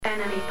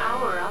Enemy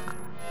power-up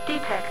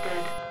detected.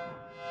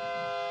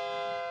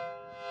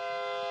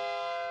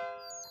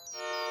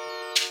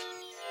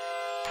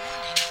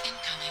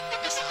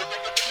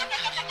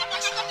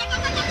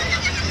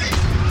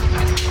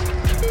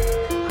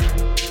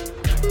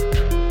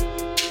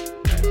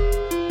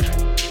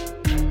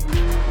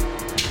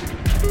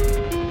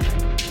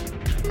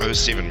 Hello,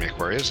 Stephen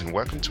MechWarriors, and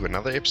welcome to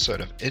another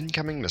episode of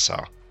Incoming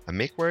Missile, a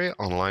MechWarrior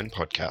online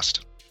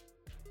podcast.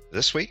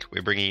 This week,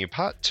 we're bringing you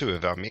part 2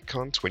 of our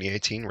MechCon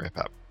 2018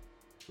 wrap-up.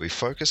 We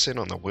focus in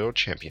on the World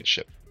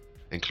Championship,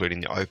 including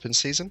the Open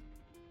season,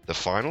 the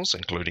finals,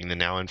 including the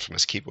now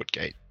infamous Keyboard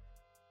Gate.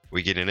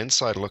 We get an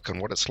inside look on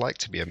what it's like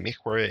to be a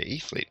MechWarrior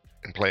E-Fleet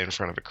and play in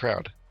front of a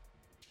crowd.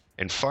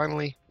 And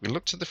finally, we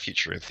look to the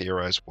future and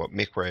theorize what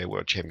MechWarrior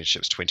World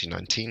Championships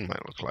 2019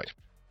 might look like.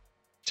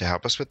 To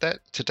help us with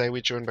that, today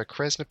we're joined by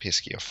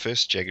Krasnopesky of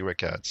 1st Jaguar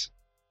Guards,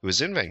 who was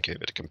in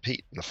Vancouver to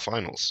compete in the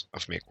finals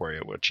of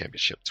MechWarrior World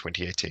Championship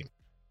 2018.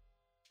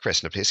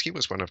 Krasnopesky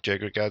was one of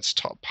Jaguar Guards'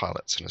 top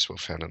pilots and is well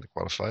found in the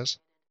qualifiers,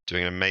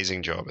 doing an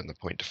amazing job in the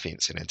point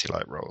defense and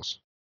anti-light roles.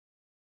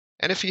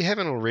 And if you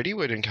haven't already,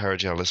 we'd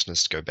encourage our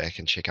listeners to go back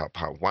and check out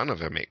part 1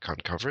 of our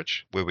MechCon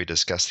coverage, where we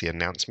discuss the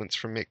announcements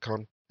from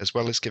MechCon, as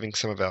well as giving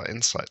some of our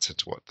insights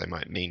into what they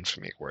might mean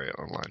for MechWarrior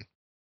Online.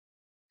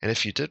 And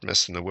if you did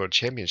miss them, the World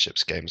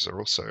Championships games are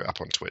also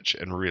up on Twitch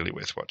and really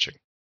worth watching.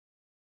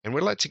 And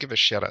we'd like to give a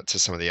shout out to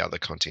some of the other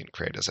content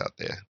creators out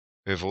there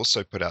who have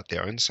also put out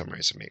their own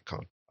summaries of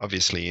MechCon,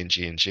 obviously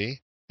NGNG,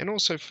 and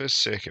also First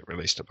Circuit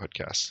released a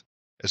podcast,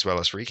 as well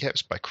as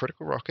recaps by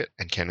Critical Rocket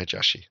and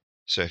Kanajashi.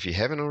 So if you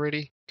haven't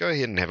already, go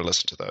ahead and have a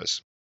listen to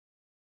those.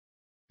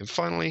 And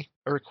finally,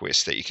 a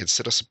request that you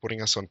consider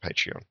supporting us on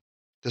Patreon.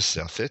 This is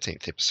our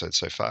 13th episode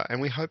so far,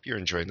 and we hope you're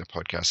enjoying the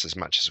podcast as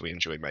much as we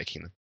enjoy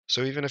making them.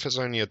 So even if it's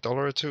only $1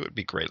 or $2, it would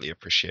be greatly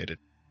appreciated.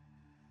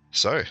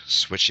 So,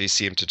 switch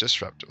ECM to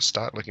Disrupt or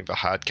start looking for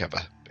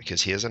hardcover,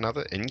 because here's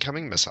another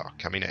incoming missile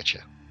coming at you.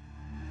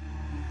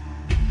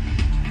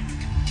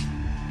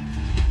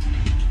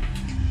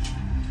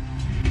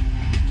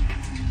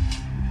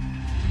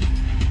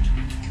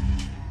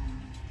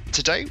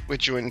 Today, we're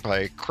joined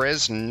by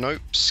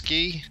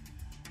Krasnopesky.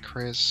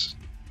 Krasnopesky.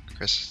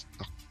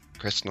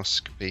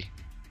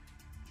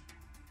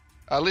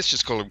 Let's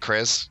just call him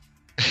Kraz.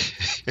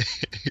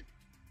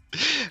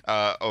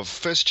 Of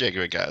 1st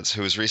Jaguar Guards,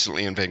 who was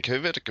recently in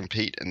Vancouver to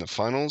compete in the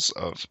finals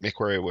of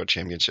MechWarrior World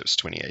Championships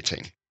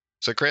 2018.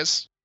 So,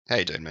 Kraz, how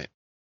you doing, mate?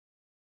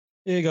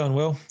 Yeah, going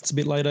well. It's a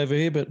bit late over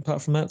here, but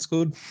apart from that, it's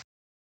good.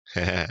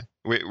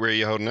 where are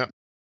you holding up?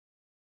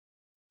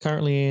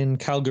 Currently in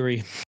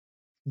Calgary,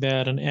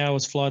 about an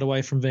hour's flight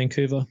away from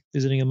Vancouver,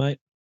 visiting a mate.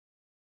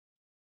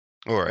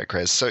 All right,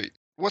 Kraz. So,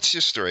 what's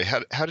your story?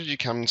 How did you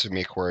come to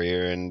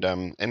MechWarrior,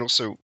 and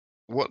also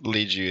what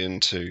led you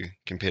into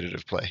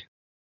competitive play?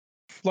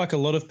 Like a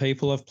lot of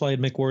people, I've played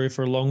MechWarrior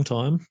for a long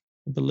time.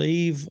 I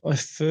believe I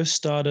first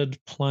started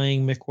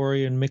playing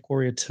MechWarrior in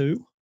MechWarrior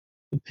 2,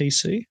 the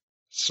PC.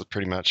 So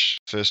pretty much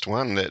first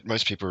one that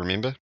most people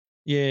remember.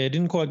 Yeah, I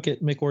didn't quite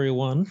get MechWarrior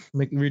 1,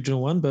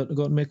 original one, but I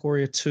got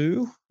MechWarrior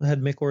 2. I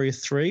had MechWarrior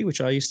 3, which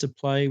I used to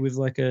play with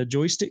like a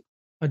joystick.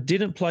 I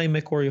didn't play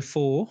MechWarrior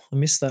 4. I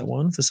missed that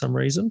one for some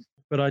reason.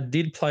 But I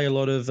did play a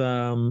lot of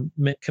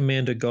Mech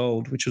Commander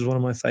Gold, which was one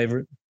of my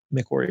favorite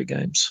MechWarrior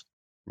games.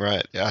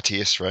 Right,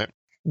 RTS, right?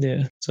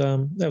 Yeah,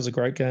 so that was a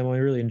great game. I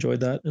really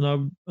enjoyed that.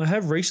 And I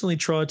have recently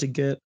tried to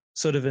get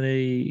sort of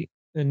a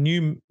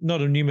new,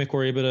 not a new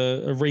MechWarrior, but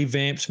a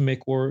revamped Mech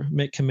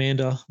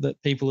Commander that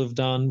people have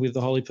done with the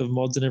whole heap of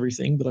mods and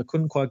everything, but I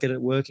couldn't quite get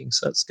it working.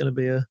 So that's going to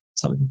be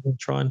something I'll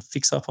try and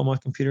fix up on my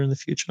computer in the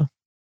future.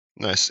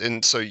 Nice.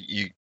 And so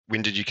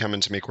when did you come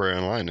into MechWarrior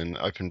Online, in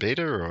open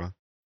beta or?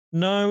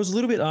 No, it was a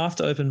little bit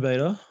after open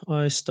beta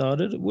I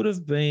started. It would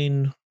have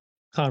been,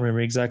 can't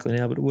remember exactly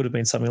now, but it would have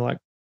been something like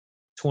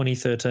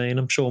 2013.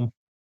 I'm sure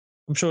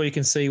you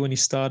can see when you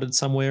started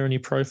somewhere in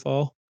your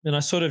profile. And I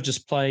sort of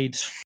just played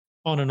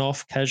on and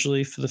off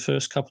casually for the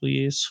first couple of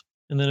years.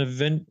 And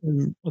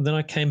then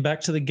I came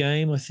back to the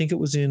game. I think it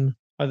was in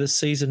either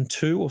season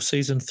 2 or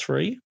season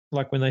 3,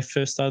 like when they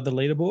first started the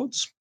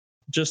leaderboards.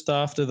 Just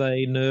after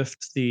they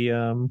nerfed the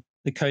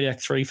Kodiak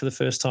 3 for the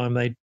first time,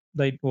 they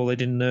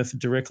didn't nerf it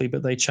directly,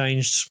 but they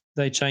changed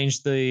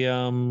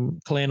the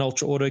Clan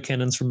Ultra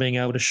autocannons from being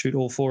able to shoot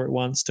all 4 at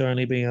once to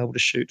only being able to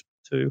shoot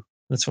 2.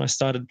 That's when I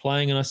started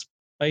playing, and I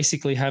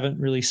basically haven't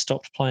really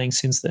stopped playing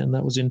since then.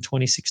 That was in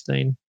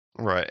 2016.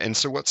 Right. And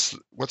so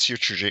what's your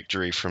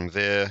trajectory from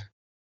there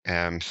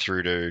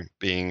through to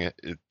being a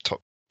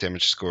top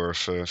damage scorer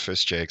for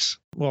 1st Jags?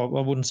 Well,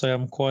 I wouldn't say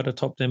I'm quite a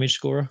top damage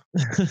scorer.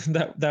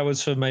 that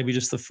was for maybe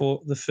just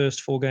the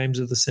first 4 games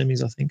of the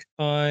semis, I think.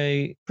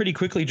 I pretty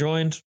quickly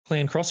joined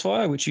Clan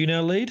Crossfire, which you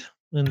now lead.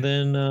 And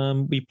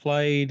then we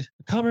played,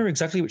 I can't remember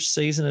exactly which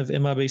season of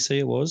MRBC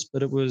it was,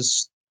 but it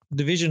was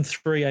Division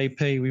 3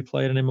 AP. We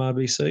played an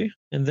MRBC.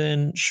 And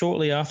then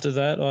shortly after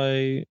that,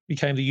 I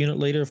became the unit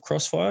leader of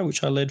Crossfire,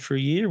 which I led for a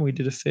year, and we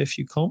did a fair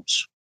few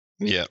comps.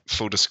 Yeah,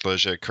 full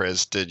disclosure,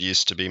 Kraz did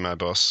used to be my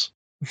boss.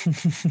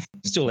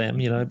 Still am,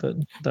 but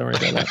don't worry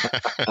about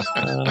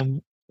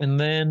that. And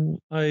then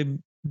I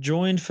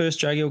joined First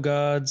Jaguar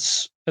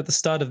Guards at the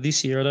start of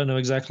this year. I don't know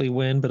exactly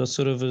when, but I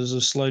sort of was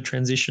a slow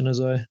transition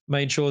as I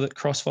made sure that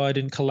Crossfire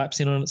didn't collapse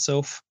in on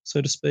itself,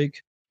 so to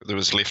speak. It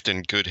was left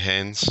in good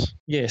hands.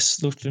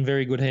 Yes, left in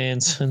very good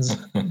hands and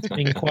it's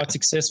been quite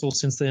successful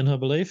since then, I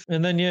believe.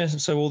 And then,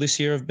 so all this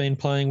year I've been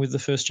playing with the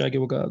First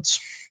Jaguar Guards,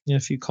 a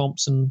few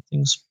comps and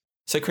things.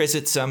 So, Chris,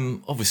 it's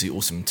obviously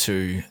awesome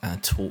to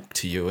talk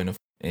to you,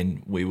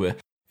 and we were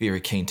very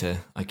keen to,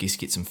 I guess,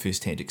 get some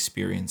first-hand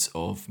experience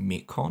of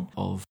MechCon,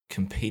 of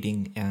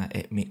competing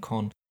at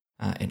MechCon,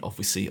 and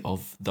obviously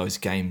of those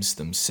games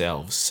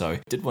themselves. So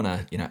I did want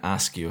to,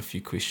 ask you a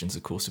few questions,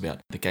 of course, about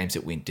the games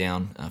that went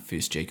down,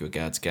 First Jaguar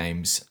Guards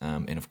games,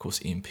 and of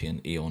course EMP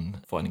and Eon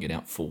fighting it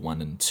out for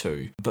 1 and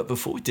 2. But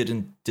before we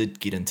did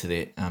get into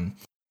that,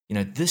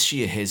 this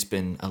year has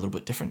been a little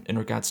bit different in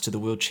regards to the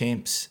World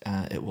Champs.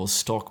 It was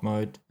stock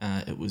mode.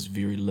 It was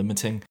very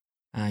limiting.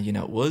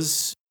 It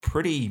was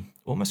pretty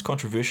almost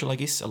controversial, I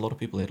guess. A lot of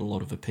people had a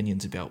lot of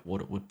opinions about what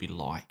it would be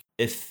like.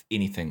 If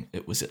anything,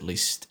 it was at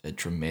least a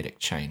dramatic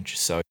change.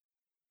 So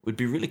we'd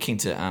be really keen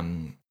to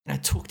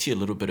talk to you a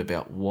little bit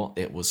about what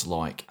that was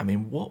like. I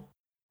mean,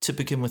 to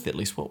begin with, at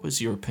least, what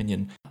was your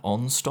opinion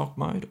on stock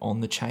mode,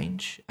 on the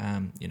change,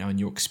 and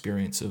your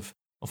experience of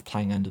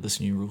playing under this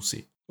new rule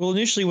set? Well,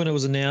 initially when it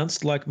was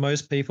announced, like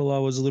most people, I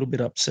was a little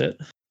bit upset.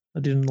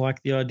 I didn't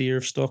like the idea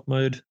of stock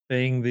mode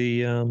being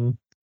the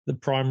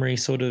primary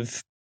sort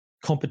of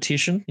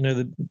competition.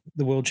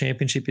 The World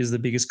Championship is the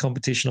biggest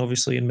competition,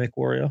 obviously, in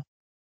MechWarrior.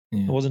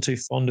 Yeah. I wasn't too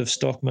fond of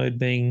stock mode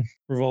being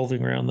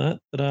revolving around that.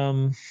 But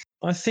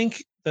I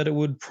think that it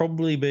would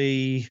probably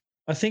be...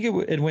 I think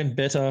it went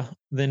better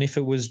than if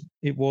it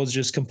was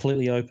just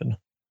completely open.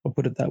 I'll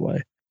put it that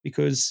way.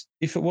 Because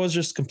if it was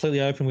just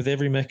completely open with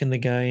every mech in the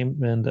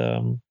game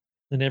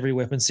and every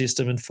weapon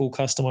system and full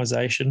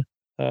customization,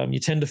 you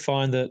tend to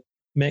find that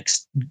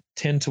mechs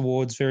tend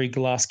towards very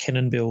glass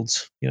cannon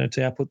builds,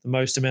 to output the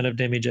most amount of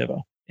damage ever.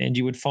 And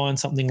you would find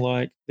something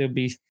like there'd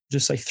be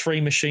just say 3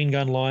 machine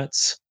gun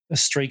lights, a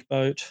streak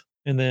boat,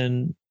 and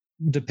then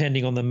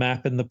depending on the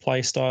map and the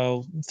play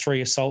style,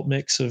 3 assault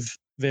mechs of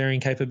varying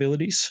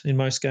capabilities in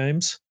most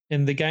games.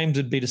 And the games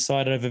would be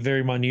decided over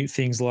very minute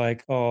things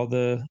like,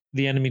 the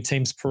enemy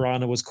team's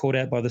Piranha was caught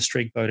out by the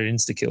streak boat and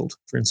insta-killed,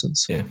 for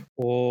instance. Yeah.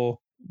 Or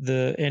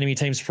the enemy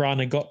team's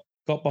Piranha got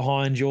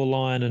behind your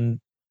line and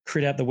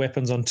crit out the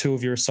weapons on 2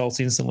 of your assaults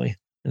instantly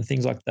and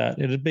things like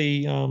that. It'd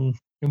be, and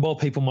while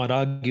people might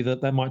argue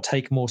that might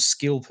take more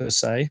skill per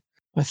se,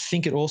 I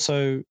think it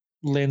also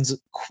lends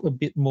a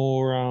bit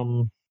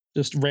more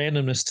just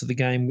randomness to the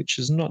game, which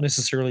is not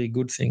necessarily a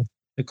good thing,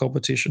 the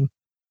competition.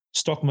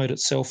 Stock mode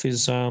itself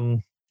is,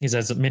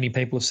 as many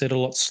people have said, a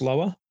lot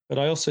slower. But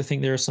I also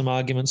think there are some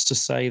arguments to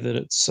say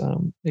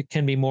that it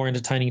can be more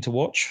entertaining to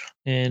watch,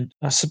 and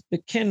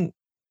it can,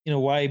 in a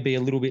way, be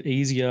a little bit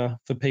easier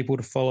for people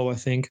to follow, I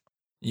think.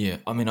 Yeah,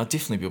 I mean, I'd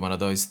definitely be one of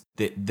those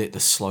that the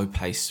slow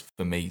pace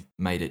for me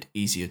made it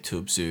easier to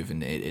observe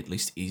and at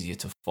least easier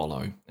to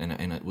follow,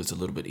 and it was a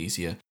little bit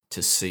easier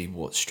to see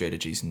what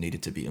strategies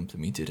needed to be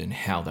implemented and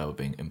how they were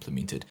being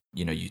implemented.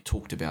 You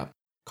talked about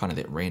kind of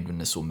that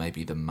randomness or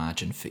maybe the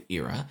margin for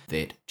error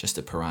that just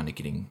a Piranha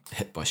getting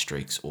hit by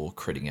streaks or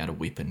critting out a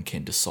weapon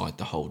can decide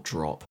the whole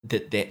drop.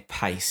 That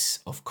pace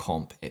of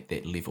comp at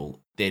that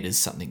level, that is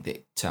something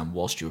that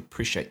whilst you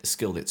appreciate the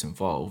skill that's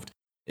involved,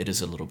 it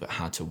is a little bit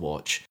hard to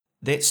watch.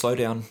 That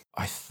slowdown,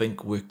 I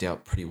think, worked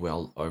out pretty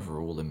well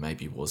overall and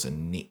maybe was a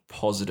net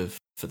positive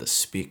for the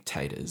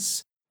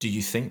spectators. Do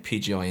you think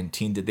PGI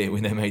intended that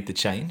when they made the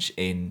change?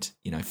 And,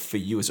 for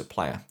you as a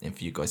player and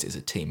for you guys as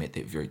a team at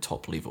that very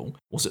top level,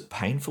 was it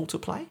painful to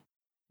play?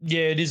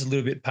 Yeah, it is a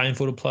little bit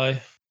painful to play,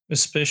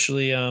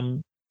 especially,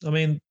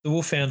 the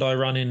Wolfhound I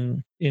run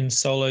in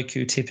solo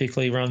queue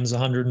typically runs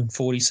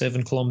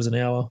 147 kilometers an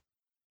hour.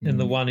 And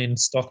the one in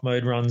stock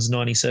mode runs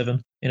 97,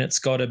 and it's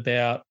got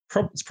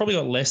it's probably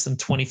got less than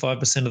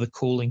 25% of the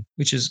cooling,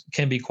 which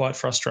can be quite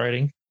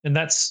frustrating. And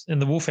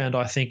the Wolfhound,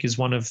 I think, is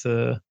one of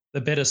the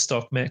better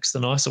stock mechs, the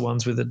nicer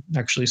ones with an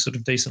actually sort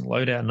of decent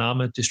loadout and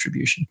armor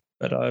distribution.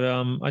 But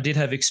I did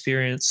have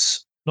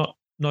experience,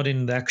 not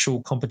in the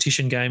actual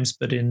competition games,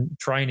 but in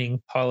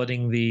training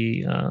piloting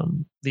the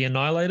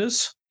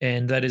Annihilators,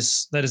 and that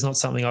is not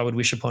something I would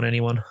wish upon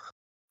anyone.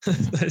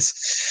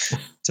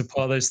 To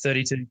pilot those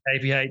 32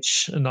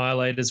 kph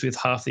Annihilators with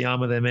half the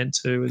armor they're meant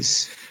to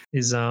is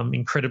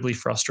incredibly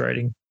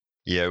frustrating.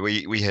 Yeah,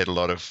 we had a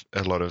lot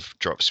of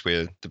drops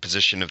where the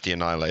position of the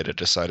Annihilator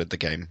decided the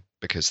game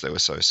because they were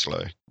so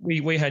slow.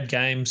 We had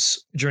games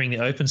during the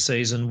open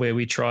season where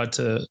we tried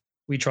to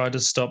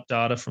stop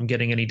Data from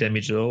getting any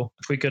damage at all.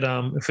 If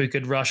we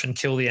could rush and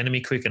kill the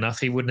enemy quick enough,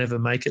 he would never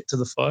make it to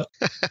the fight.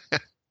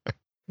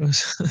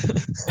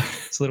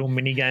 It's a little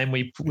mini game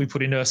we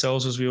put into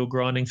ourselves as we were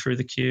grinding through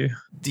the queue.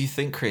 Do you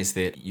think, Chris,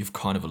 that you've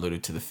kind of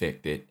alluded to the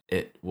fact that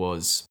it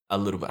was a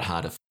little bit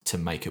harder to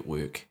make it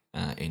work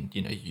and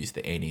use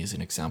the Annie as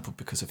an example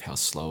because of how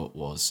slow it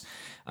was?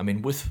 I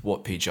mean, with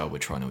what PGI were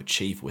trying to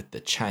achieve with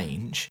the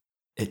change,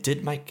 it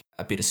did make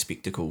a better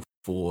spectacle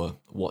for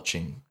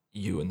watching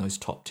you and those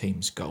top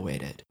teams go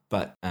at it.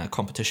 But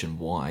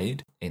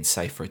competition-wide, and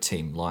say for a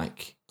team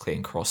like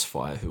Clan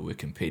Crossfire, who were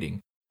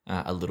competing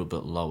a little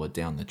bit lower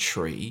down the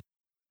tree,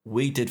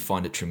 we did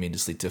find it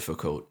tremendously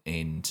difficult,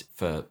 and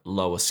for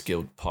lower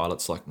skilled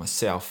pilots like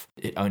myself,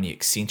 it only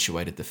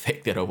accentuated the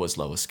fact that I was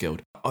lower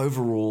skilled.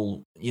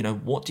 Overall,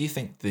 what do you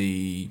think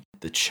the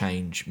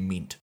change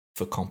meant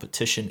for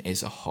competition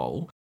as a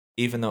whole?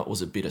 Even though it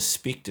was a better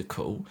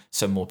spectacle,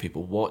 so more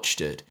people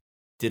watched it,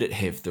 did it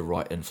have the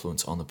right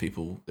influence on the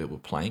people that were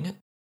playing it?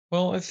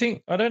 Well,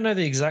 I don't know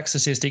the exact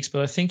statistics,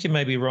 but I think you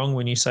may be wrong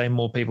when you say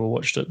more people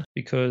watched it,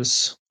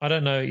 because I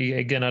don't know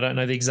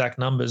the exact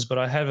numbers, but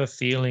I have a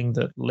feeling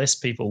that less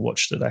people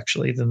watched it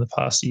actually than the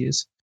past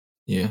years.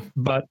 Yeah.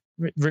 But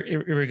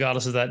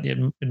regardless of that, it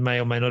may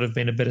or may not have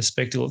been a better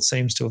spectacle. It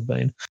seems to have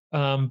been.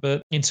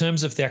 But in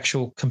terms of the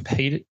actual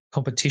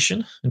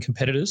competition and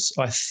competitors,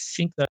 I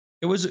think that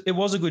it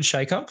was a good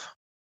shake-up.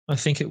 I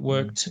think it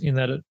worked in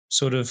that it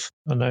sort of,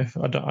 I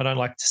don't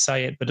like to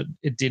say it, but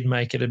it did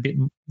make it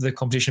the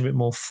competition a bit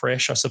more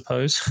fresh, I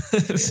suppose.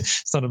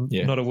 It's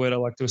not a word I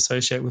like to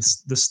associate with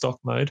the stock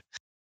mode.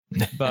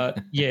 But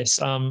yes,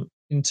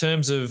 in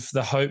terms of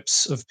the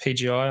hopes of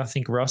PGI, I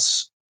think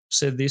Russ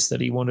said this,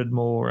 that he wanted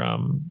more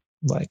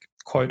like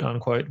quote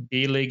unquote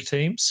beer league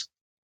teams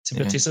to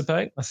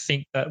participate. I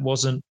think that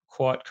wasn't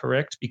quite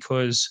correct,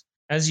 because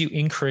as you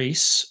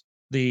increase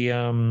the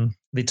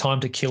time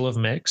to kill of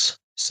mechs,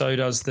 so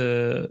does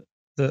the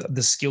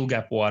skill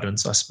gap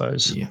widens, I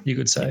suppose you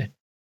could say.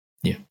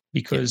 Yeah.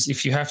 Because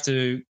if you have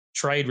to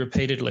trade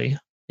repeatedly,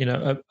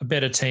 a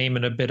better team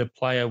and a better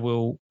player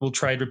will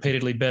trade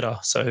repeatedly better.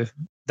 So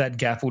that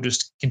gap will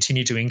just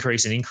continue to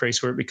increase and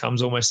increase, where it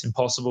becomes almost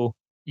impossible.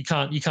 You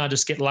can't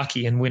just get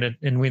lucky and win it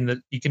and win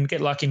the. You can get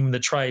lucky in the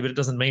trade, but it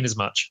doesn't mean as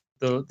much.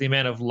 The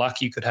amount of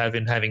luck you could have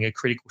in having a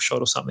critical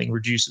shot or something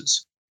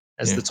reduces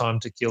as the time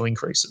to kill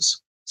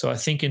increases. So I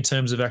think in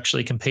terms of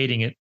actually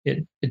competing,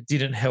 it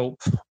didn't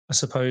help, I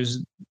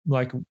suppose,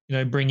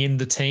 bring in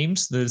the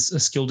teams. There's a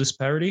skill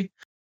disparity,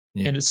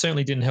 and it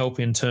certainly didn't help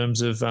in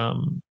terms of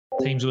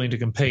teams willing to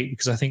compete,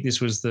 because I think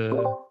this was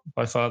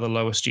by far the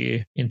lowest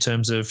year in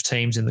terms of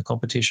teams in the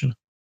competition.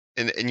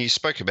 And you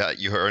spoke about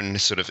your own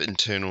sort of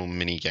internal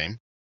mini game.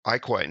 I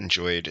quite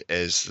enjoyed,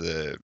 as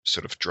the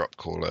sort of drop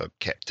caller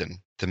captain,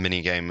 the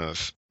mini game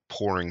of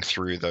pouring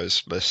through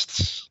those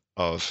lists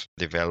of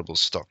the available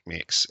stock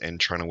mechs and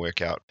trying to work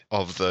out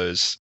of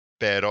those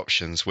bad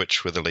options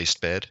which were the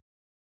least bad.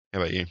 How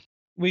about you?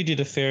 We did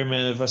a fair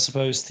amount of, I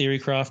suppose, theory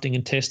crafting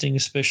and testing,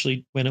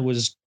 especially when it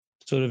was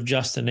sort of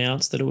just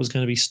announced that it was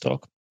going to be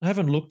stock. I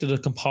haven't looked at a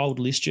compiled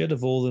list yet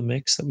of all the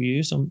mechs that we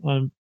use.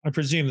 I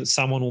presume that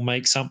someone will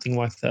make something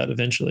like that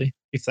eventually,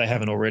 if they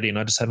haven't already, and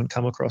I just haven't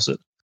come across it.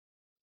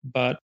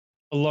 But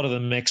a lot of the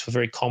mechs were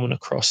very common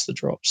across the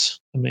drops.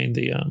 I mean,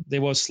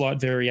 there was slight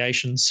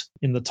variations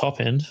in the top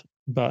end,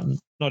 but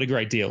not a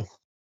great deal.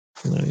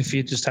 If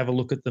you just have a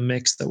look at the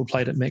mechs that were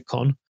played at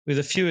MechCon, with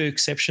a few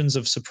exceptions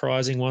of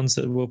surprising ones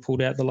that were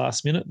pulled out the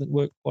last minute that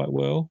worked quite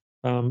well.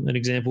 An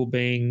example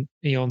being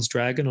Eon's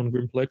Dragon on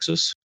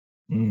Grimplexus.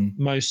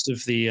 Most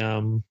of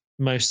the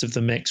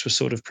mechs were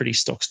sort of pretty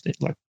stock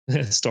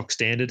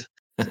standard,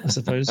 I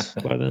suppose,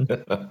 by then.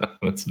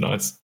 That's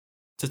nice.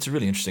 So it's a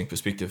really interesting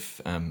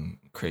perspective,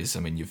 Chris. I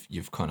mean,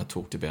 you've kind of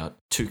talked about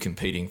two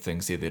competing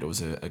things there, that it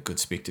was a good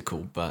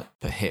spectacle, but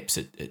perhaps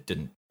it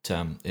didn't.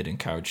 It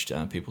encouraged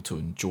people to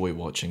enjoy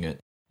watching it.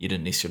 You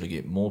didn't necessarily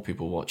get more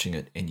people watching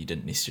it, and you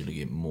didn't necessarily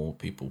get more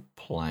people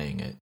playing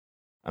it.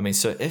 I mean,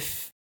 so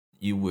if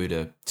you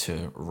were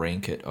to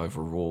rank it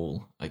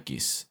overall, I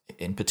guess,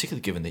 and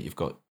particularly given that you've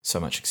got so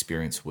much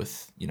experience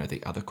with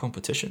the other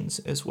competitions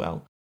as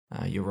well,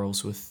 your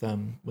roles with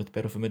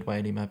Battle for Midway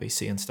and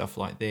MRBC and stuff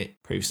like that,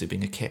 previously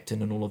being a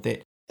captain and all of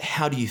that,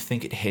 how do you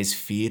think it has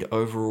fared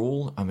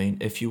overall? I mean,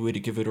 if you were to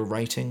give it a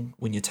rating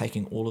when you're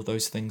taking all of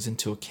those things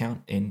into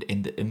account and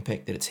the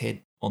impact that it's had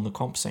on the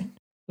comp scene?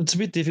 It's a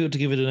bit difficult to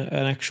give it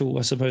an actual,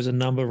 I suppose, a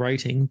number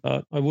rating,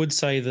 but I would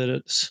say that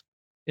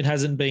it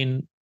hasn't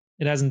been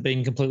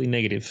completely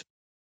negative.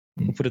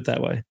 We'll put it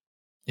that way.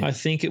 Yeah. I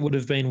think it would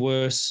have been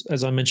worse,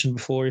 as I mentioned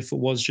before, if it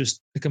was just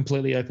a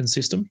completely open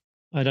system.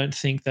 I don't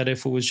think that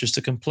if it was just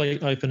a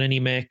complete open any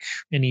mech,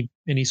 any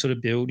sort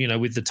of build,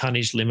 with the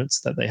tonnage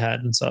limits that they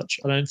had and such,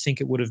 I don't think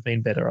it would have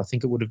been better. I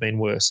think it would have been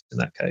worse in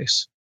that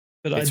case.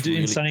 But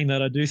in saying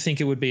that, I do think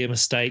it would be a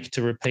mistake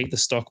to repeat the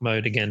stock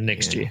mode again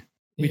next year,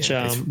 which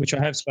I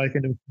have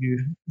spoken to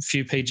a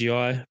few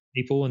PGI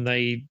people, and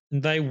they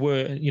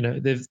were,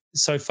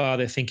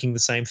 they're thinking the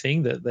same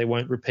thing, that they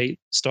won't repeat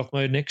stock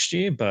mode next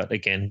year. But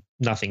again,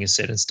 nothing is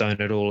set in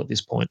stone at all at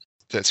this point.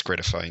 That's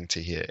gratifying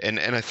to hear. And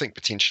I think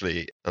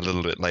potentially a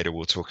little bit later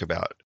we'll talk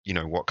about,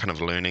 what kind of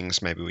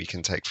learnings maybe we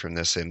can take from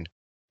this, and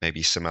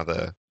maybe some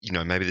other,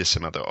 maybe there's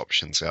some other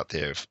options out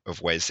there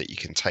of ways that you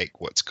can take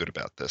what's good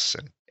about this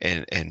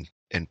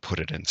and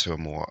put it into a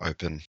more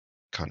open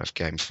kind of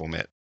game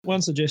format.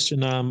 One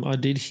suggestion I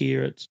did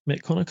hear at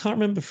MechCon, I can't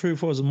remember who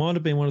it was, it might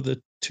have been one of the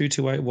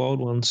 228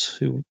 Wild ones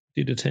who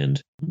did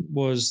attend,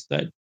 was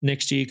that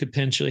next year you could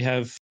potentially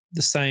have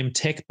the same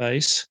tech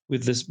base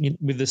with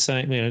the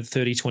same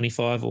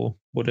 3025 or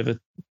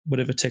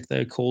whatever tech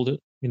they called it,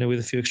 with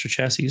a few extra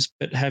chassis,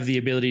 but have the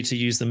ability to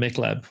use the mech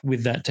lab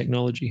with that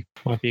technology.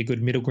 Might be a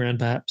good middle ground,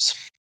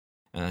 perhaps.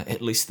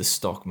 At least the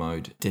stock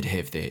mode did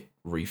have that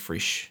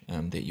refresh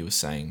that you were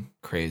saying,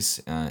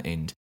 Kraz,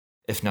 and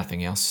if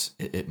nothing else,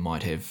 it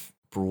might have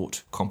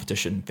brought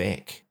competition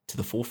back to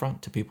the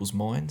forefront to people's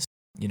minds.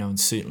 And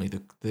certainly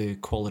the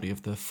quality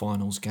of the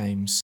finals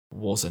games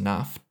was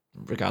enough,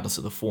 regardless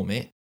of the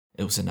format.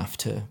 It was enough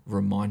to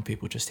remind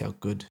people just how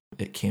good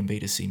it can be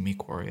to see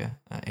MechWarrior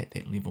at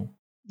that level.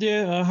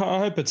 Yeah, I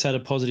hope it's had a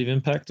positive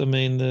impact. I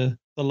mean, the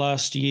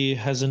last year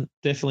hasn't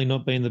definitely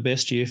not been the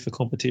best year for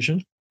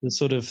competition. I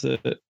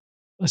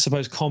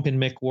suppose comp in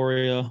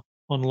MechWarrior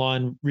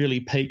Online really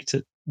peaked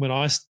at when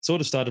I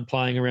sort of started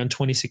playing around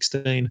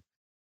 2016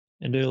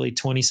 and early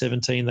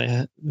 2017.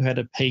 They had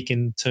a peak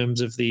in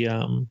terms of the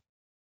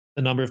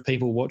number of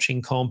people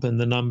watching comp and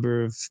the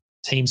number of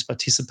teams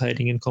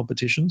participating in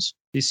competitions.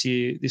 This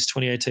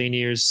 2018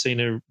 year has seen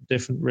a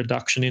definite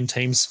reduction in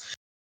teams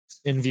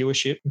in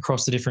viewership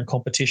across the different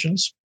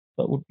competitions.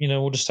 But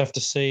we'll just have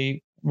to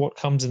see what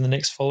comes in the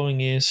next following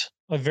years.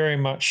 I very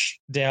much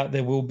doubt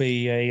there will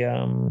be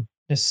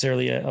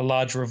necessarily a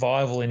large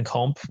revival in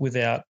comp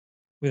without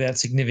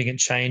significant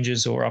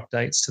changes or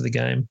updates to the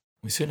game.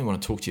 We certainly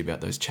want to talk to you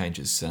about those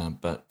changes,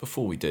 but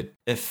before we did,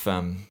 if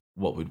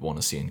what we'd want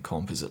to see in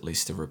comp is at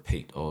least a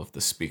repeat of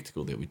the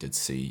spectacle that we did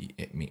see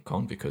at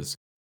MechCon, because,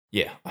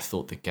 I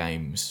thought the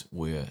games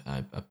were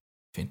a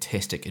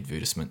fantastic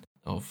advertisement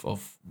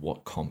of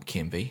what comp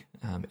can be,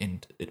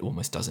 and it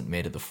almost doesn't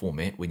matter the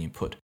format. When you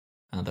put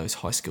those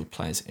high-skilled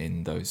players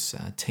and those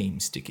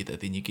teams together,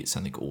 then you get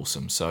something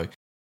awesome. So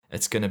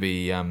it's going to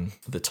be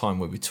the time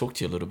where we talk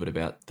to you a little bit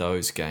about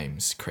those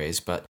games,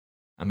 Kraz, but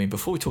I mean,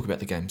 before we talk about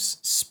the games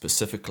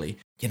specifically,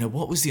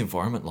 what was the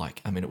environment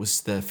like? I mean, it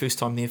was the first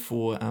time there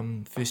for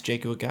First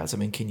Jaguar Guards. I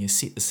mean, can you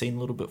set the scene a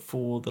little bit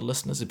for the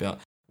listeners about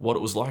what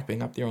it was like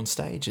being up there on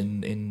stage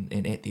and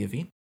at the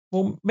event?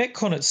 Well,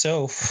 MechCon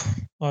itself,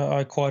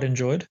 I quite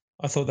enjoyed.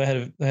 I thought they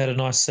had a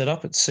nice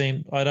setup. It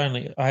seemed I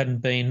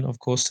hadn't been, of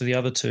course, to the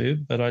other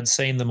two, but I'd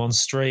seen them on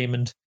stream,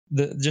 and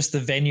just the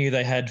venue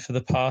they had for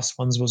the past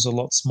ones was a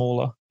lot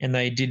smaller, and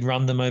they did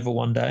run them over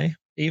one day.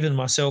 Even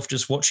myself,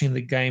 just watching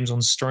the games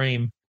on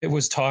stream, it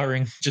was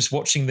tiring just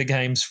watching the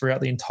games throughout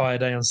the entire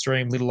day on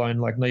stream, let alone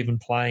like not even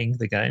playing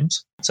the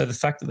games. So the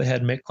fact that they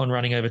had MechCon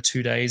running over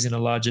 2 days in a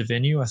larger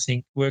venue, I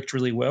think worked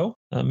really well.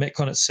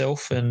 MechCon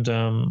itself and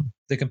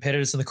the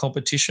competitors in the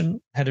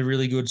competition had a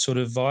really good sort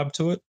of vibe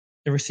to it.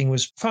 Everything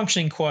was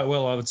functioning quite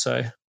well, I would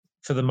say,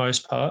 for the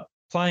most part.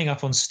 Playing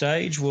up on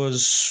stage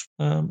was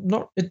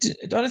not. I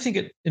don't think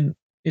it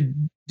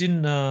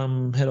didn't.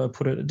 How do I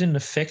put it? It didn't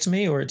affect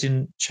me, or it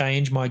didn't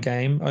change my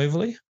game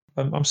overly.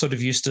 I'm sort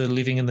of used to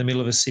living in the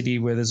middle of a city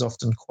where there's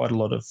often quite a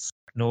lot of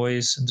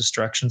noise and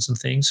distractions and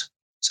things.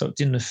 So it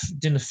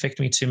didn't affect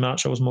me too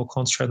much. I was more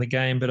concentrated on the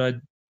game, but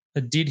I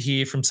did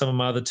hear from some of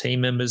my other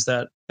team members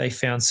that they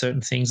found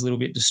certain things a little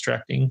bit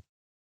distracting.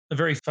 A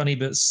very funny,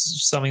 but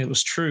something that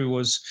was true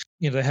was,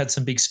 they had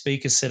some big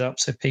speakers set up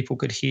so people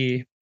could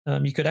hear.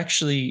 You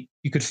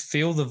could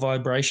feel the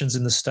vibrations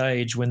in the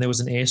stage when there was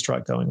an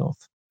airstrike going off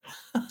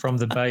from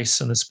the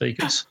bass and the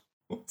speakers.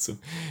 Awesome.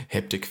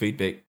 Haptic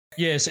feedback.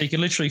 Yeah, so you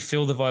can literally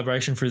feel the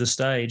vibration through the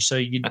stage. So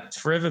you'd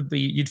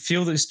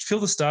feel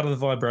the start of the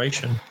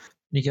vibration,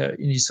 and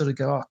you sort of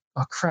go,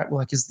 oh crap!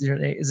 Like, is an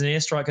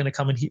airstrike going to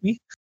come and hit me?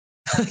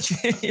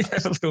 You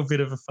have a little bit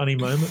of a funny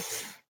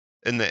moment.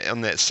 On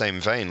that same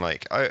vein,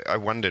 like I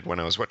wondered when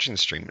I was watching the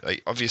stream,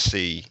 like,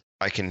 obviously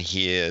I can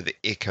hear the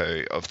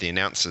echo of the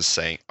announcers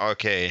saying,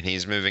 okay, and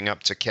he's moving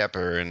up to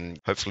Kappa and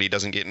hopefully he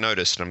doesn't get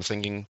noticed. And I'm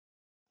thinking,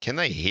 can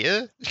they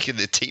hear? Can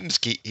the teams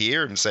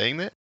hear him saying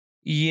that?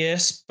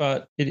 Yes,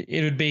 but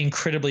it would be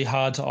incredibly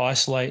hard to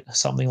isolate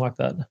something like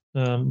that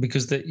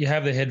because you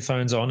have the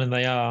headphones on and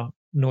they are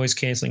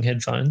noise-cancelling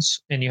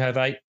headphones, and you have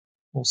 8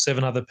 or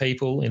 7 other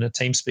people in a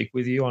TeamSpeak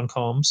with you on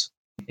comms,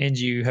 and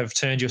you have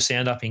turned your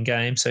sound up in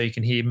game so you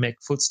can hear mech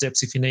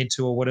footsteps if you need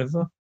to or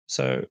whatever.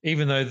 So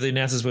even though the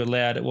announcers were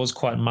loud, it was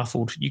quite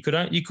muffled. You could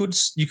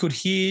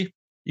hear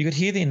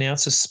the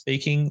announcers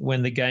speaking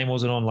when the game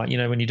wasn't on, like,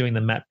 when you're doing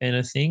the map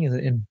banner thing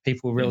and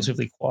people were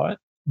relatively quiet.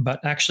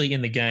 But actually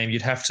in the game,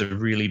 you'd have to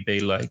really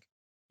be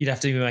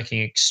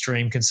making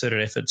extreme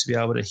concerted effort to be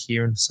able to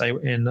hear and say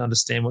and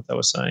understand what they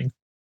were saying.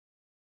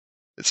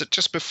 So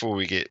just before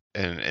we get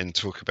and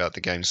talk about the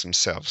games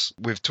themselves,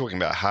 we're talking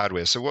about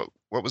hardware. So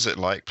what was it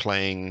like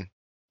playing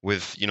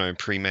with,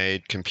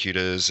 pre-made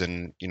computers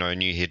and,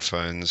 new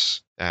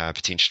headphones,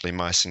 potentially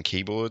mice and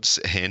keyboards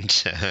and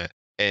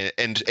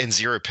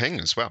zero ping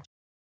as well?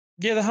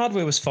 Yeah, the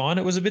hardware was fine.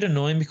 It was a bit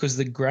annoying because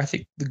the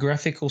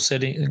graphical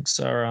settings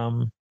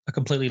are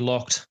completely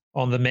locked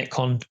on the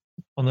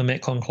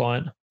MechCon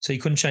client, so you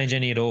couldn't change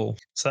any at all.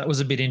 So that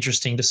was a bit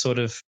interesting to sort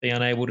of be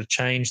unable to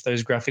change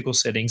those graphical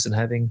settings and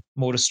having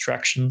more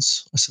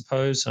distractions, I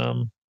suppose.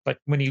 Like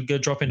when you go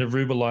drop into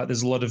Rubalite,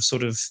 there's a lot of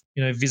sort of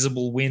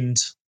visible wind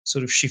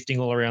sort of shifting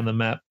all around the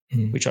map,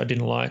 which I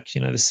didn't like.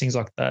 There's things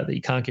like that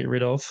you can't get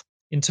rid of.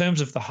 In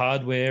terms of the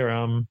hardware,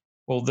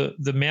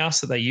 the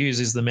mouse that they use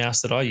is the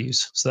mouse that I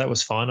use. So that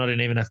was fine. I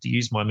didn't even have to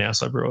use my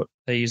mouse I brought.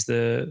 They used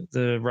the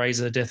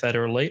Razer Death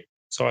Adder Elite.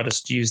 So I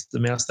just used the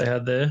mouse they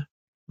had there.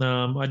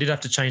 I did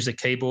have to change the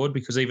keyboard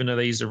because even though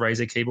they used a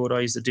Razer keyboard, I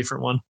used a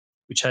different one,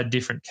 which had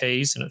different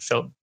keys, and it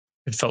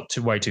felt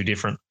way too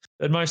different.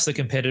 But most of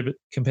the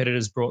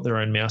competitors brought their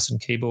own mouse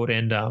and keyboard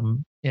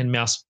and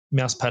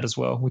mouse pad as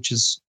well, which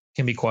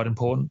can be quite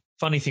important.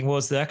 Funny thing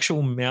was the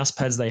actual mouse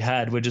pads they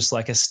had were just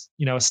like a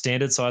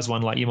standard size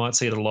one, like you might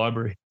see at a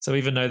library. So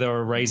even though they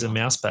were a Razer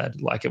mouse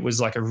pad, like it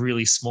was like a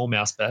really small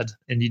mouse pad,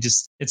 and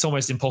it's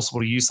almost impossible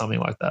to use something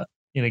like that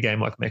in a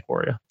game like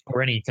MechWarrior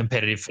or any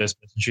competitive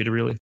first-person shooter,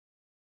 really.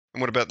 And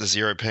what about the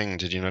zero ping?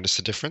 Did you notice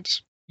the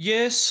difference?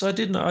 Yes, I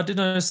did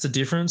notice the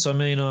difference. I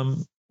mean,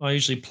 I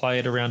usually play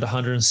at around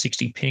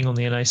 160 ping on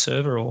the NA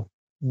server, or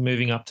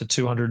moving up to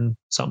 200 and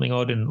something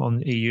odd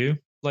on EU.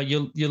 Like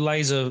your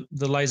laser,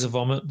 the laser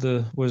vomit,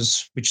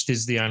 which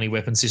is the only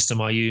weapon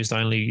system I used.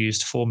 I only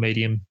used 4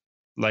 medium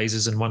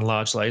lasers and 1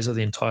 large laser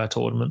the entire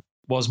tournament.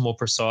 Was more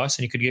precise,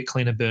 and you could get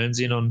cleaner burns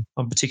in on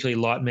particularly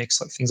light mechs,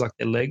 like things like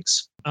their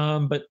legs.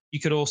 But you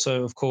could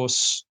also, of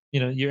course,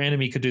 your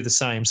enemy could do the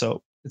same.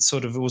 So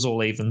it was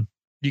all even.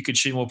 You could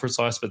shoot more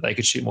precise, but they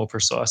could shoot more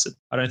precise.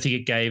 I don't think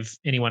it gave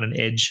anyone an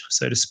edge,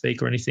 so to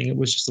speak, or anything. It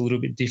was just a little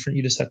bit different.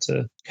 You just had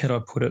to, how do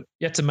I put it?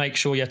 You had to make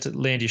sure you had to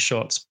land your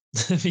shots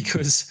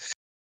because,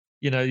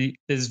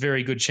 there's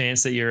very good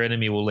chance that your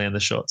enemy will land the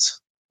shots.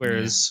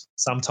 Whereas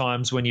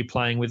sometimes when you're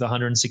playing with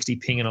 160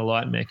 ping and a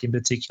light mech in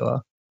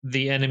particular,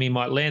 the enemy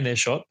might land their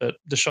shot, but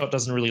the shot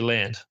doesn't really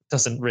land. It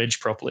doesn't reg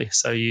properly.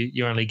 So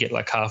you only get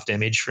like half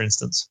damage, for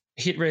instance.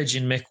 Hit reg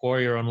in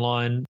MechWarrior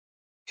Online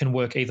can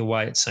work either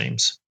way, it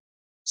seems.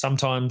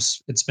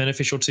 Sometimes it's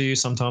beneficial to you,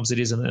 sometimes it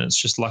isn't, and it's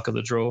just luck of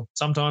the draw.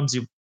 Sometimes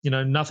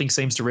nothing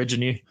seems to reg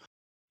in you,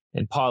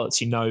 and pilots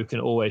can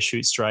always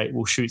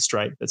will shoot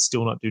straight but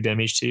still not do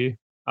damage to you.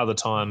 Other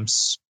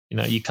times,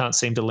 you can't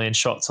seem to land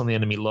shots on the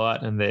enemy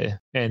light, and their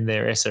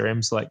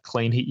SRMs like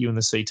clean hit you in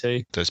the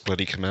CT. Those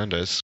bloody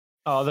commandos.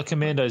 Oh, the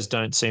commandos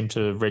don't seem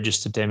to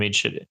register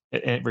damage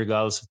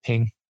regardless of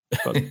ping.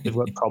 They've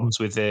got problems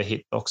with their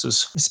hit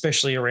boxes,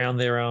 especially around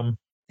their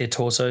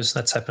torsos.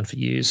 That's happened for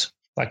years.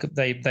 Like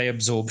they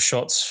absorb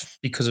shots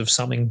because of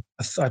something.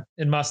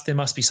 There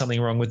must be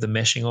something wrong with the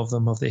meshing of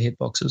their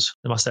hitboxes.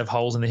 They must have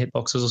holes in the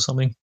hitboxes or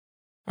something.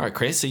 All right,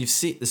 Chris, so you've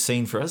set the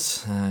scene for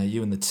us.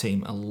 You and the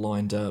team are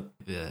lined up.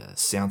 The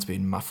sound's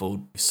been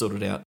muffled. You've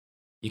sorted out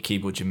your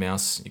keyboard, your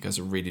mouse. You guys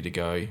are ready to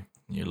go.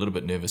 You're a little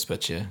bit nervous,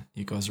 but you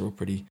guys are all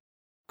pretty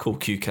cool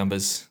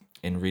cucumbers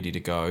and ready to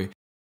go.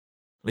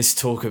 Let's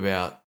talk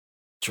about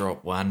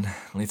Drop 1.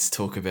 Let's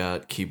talk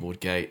about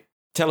Keyboard Gate.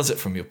 Tell us it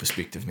from your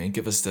perspective, man.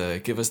 Give us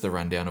the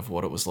rundown of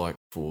what it was like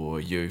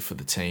for you, for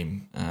the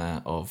team,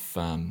 of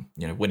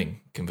winning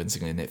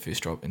convincingly in that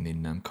first drop, and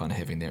then kind of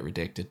having that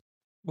redacted.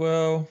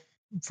 Well,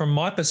 from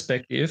my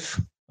perspective,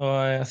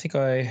 I think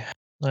I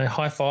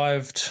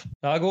high-fived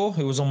Dargor,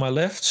 who was on my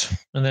left,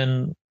 and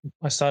then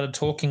I started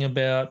talking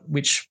about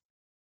which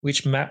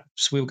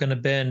maps we were going to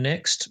ban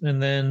next,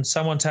 and then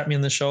someone tapped me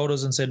on the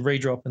shoulders and said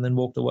redrop, and then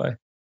walked away.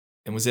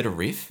 And was that a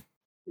ref?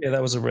 Yeah,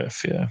 that was a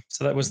ref, yeah.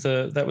 So that was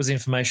the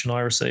information I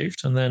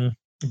received, and then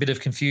a bit of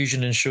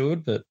confusion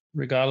ensued, but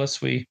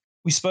regardless, we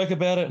spoke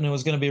about it, and it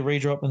was going to be a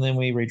redrop, and then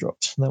we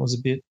redropped. And that was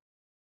a bit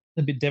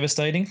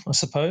devastating, I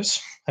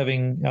suppose,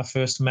 having our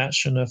first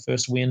match and our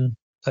first win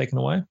taken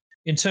away.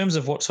 In terms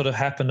of what sort of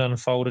happened,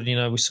 unfolded,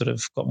 we sort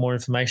of got more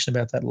information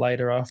about that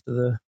later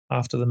after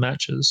the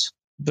matches.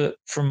 But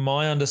from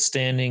my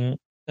understanding,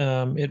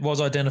 it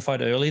was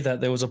identified early that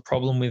there was a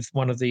problem with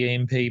one of the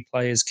EMP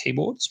players'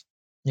 keyboards.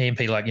 The EMP,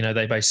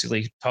 they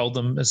basically told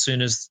them as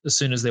soon as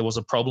there was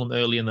a problem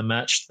early in the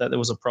match that there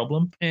was a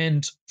problem.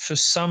 And for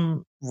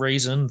some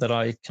reason that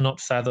I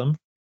cannot fathom,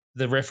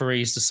 the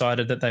referees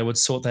decided that they would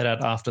sort that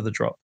out after the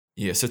drop.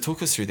 Yeah, so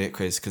talk us through that,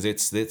 Chris,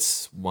 because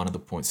that's one of the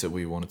points that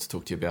we wanted to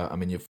talk to you about. I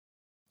mean, you've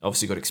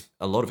obviously got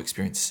a lot of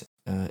experience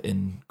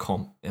in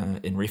comp,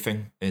 in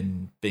reffing,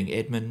 in being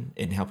admin,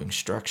 in helping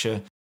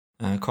structure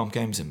comp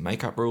games and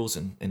make-up rules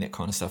and that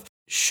kind of stuff.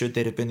 Should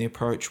that have been the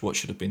approach? What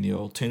should have been the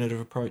alternative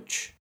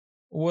approach?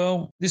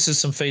 Well, this is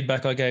some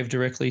feedback I gave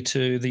directly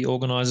to the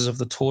organisers of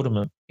the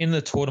tournament. In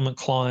the tournament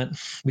client,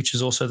 which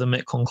is also the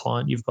Metcon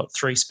client, you've got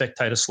 3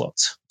 spectator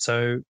slots.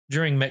 So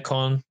during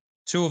Metcon,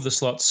 2 of the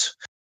slots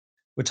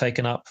were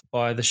taken up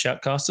by the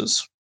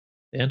shoutcasters,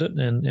 Bandit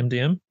and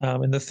MDM,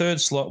 and the 3rd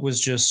slot was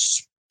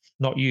just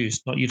not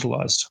used, not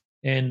utilised.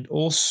 And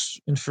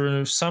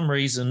for some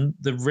reason,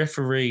 the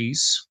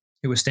referees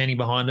who were standing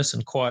behind us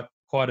and quite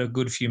a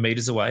good few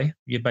metres away,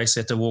 you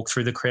basically had to walk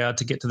through the crowd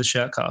to get to the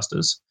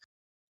shoutcasters,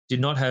 did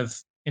not have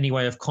any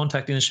way of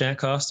contacting the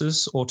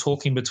shoutcasters or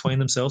talking between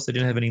themselves. They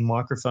didn't have any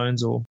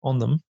microphones or on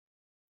them.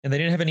 And they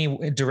didn't have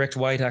any direct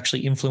way to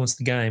actually influence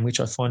the game,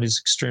 which I find is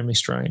extremely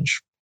strange.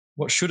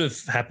 What should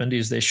have happened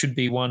is there should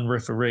be one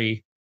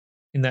referee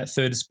in that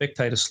third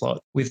spectator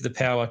slot with the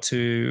power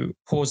to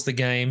pause the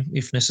game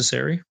if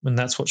necessary, and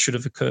that's what should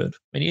have occurred.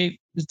 And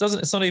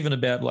it's not even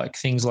about like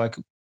things like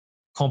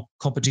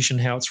competition,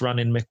 how it's run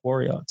in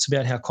MechWarrior. It's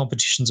about how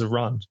competitions are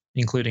run,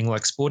 including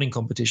like sporting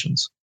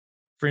competitions.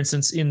 For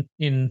instance,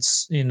 in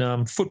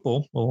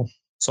football or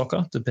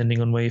soccer,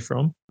 depending on where you're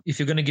from, if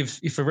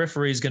a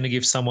referee is going to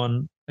give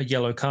someone a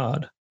yellow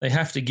card, they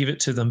have to give it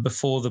to them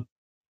before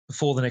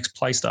the next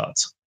play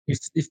starts.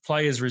 If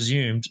players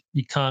resumed,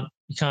 you can't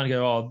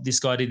go, oh, this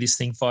guy did this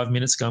thing 5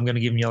 minutes ago, I'm going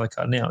to give him a yellow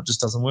card now. It just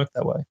doesn't work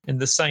that way. And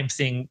the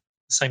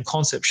same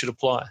concept should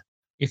apply.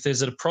 If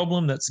there's a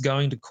problem that's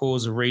going to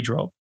cause a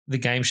redrop, the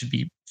game should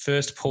be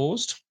first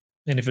paused,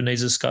 and if it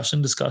needs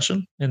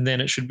discussion, and then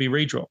it should be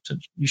redropped.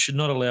 You should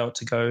not allow it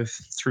to go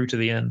through to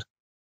the end.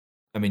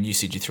 I mean, you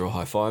said you threw a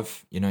high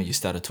five. You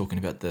started talking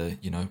about the,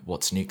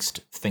 what's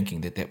next,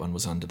 thinking that one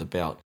was under the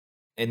belt.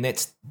 And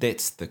that's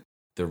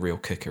the real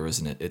kicker,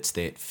 isn't it? It's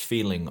that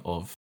feeling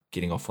of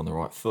getting off on the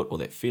right foot, or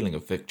that feeling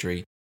of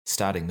victory,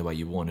 starting the way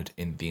you wanted,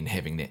 and then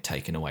having that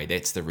taken away.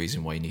 That's the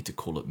reason why you need to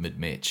call it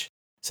mid-match,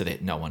 so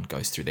that no one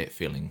goes through that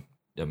feeling.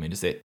 I mean,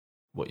 is that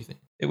what you think?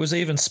 It was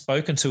even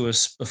spoken to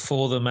us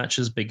before the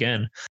matches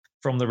began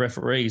from the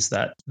referees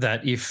that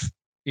if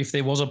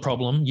there was a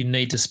problem, you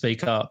need to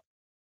speak up,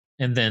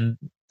 and then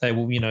they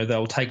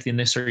will take the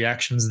necessary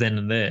actions then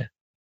and there,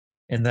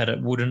 and that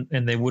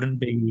they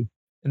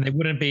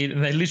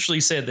literally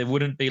said there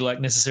wouldn't be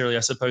like necessarily,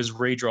 I suppose,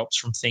 redrops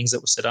from things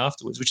that were said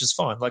afterwards, which is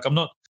fine. Like,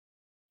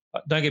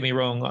 don't get me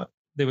wrong,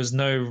 there was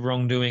no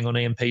wrongdoing on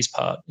EMP's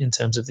part in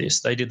terms of this.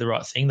 They did the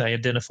right thing. They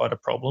identified a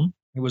problem.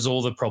 It was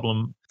all the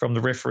problem from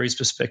the referee's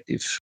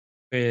perspective.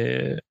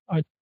 Where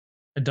I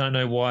don't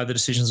know why the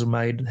decisions were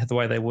made the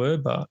way they were,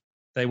 but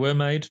they were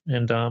made,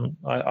 and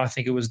I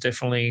think it was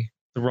definitely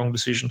the wrong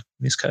decision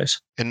in this case.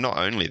 And not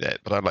only that,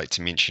 but I'd like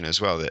to mention as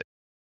well that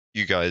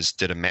you guys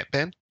did a map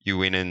ban. You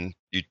went in,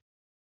 you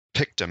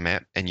picked a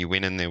map, and you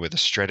went in there with a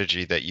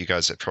strategy that you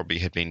guys probably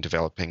had been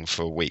developing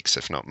for weeks,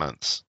 if not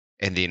months.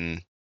 And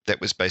then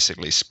that was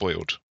basically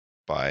spoiled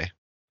by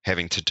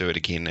having to do it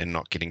again and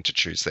not getting to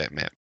choose that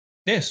map.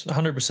 Yes,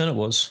 100% it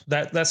was.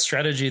 That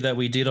strategy that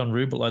we did on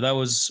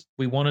Rubelite,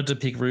 we wanted to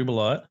pick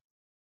Rubelite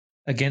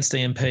against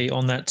EMP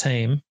on that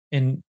team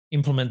and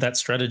implement that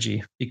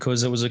strategy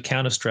because it was a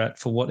counter strat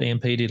for what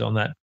EMP did on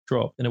that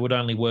drop, and it would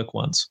only work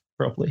once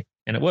properly,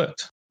 and it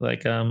worked.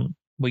 Like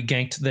we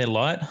ganked their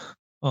light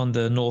on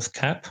the north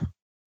cap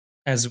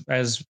as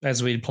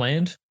we'd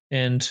planned,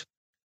 and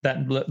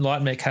that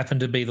light mech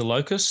happened to be the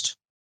Locust,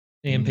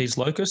 EMP's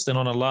Locust, and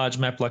on a large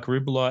map like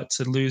Rubelite,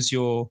 to lose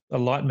a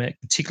light mech,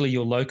 particularly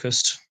your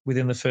Locust,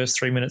 within the first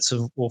 3 minutes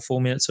or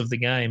 4 minutes of the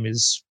game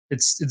it's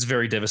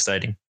very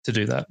devastating to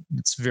do that.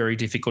 It's very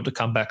difficult to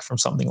come back from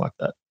something like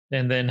that.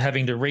 And then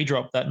having to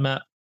redrop that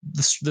map,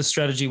 the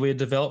strategy we had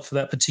developed for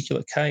that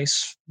particular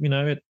case,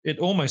 it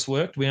almost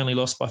worked. We only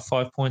lost by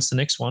 5 points the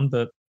next one,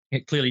 but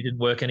it clearly didn't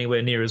work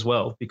anywhere near as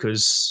well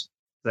because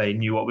they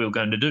knew what we were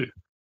going to do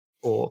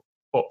or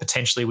what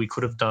potentially we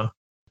could have done.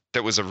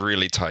 That was a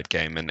really tight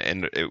game,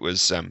 and it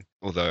was,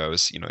 although I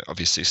was,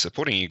 obviously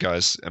supporting you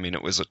guys, I mean,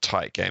 it was a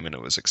tight game and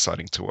it was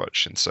exciting to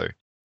watch.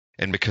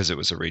 And because it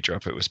was a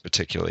redrop, it was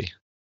particularly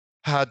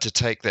hard to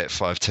take that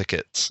 5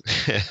 tickets.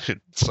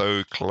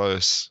 So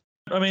close.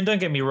 I mean, don't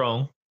get me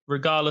wrong.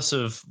 Regardless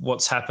of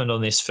what's happened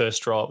on this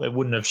first drop, it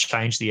wouldn't have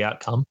changed the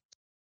outcome.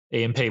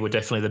 EMP were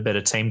definitely the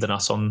better team than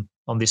us on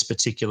this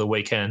particular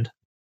weekend.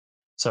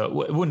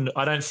 So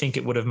I don't think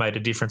it would have made a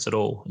difference at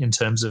all in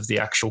terms of the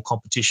actual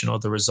competition or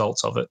the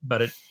results of it.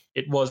 But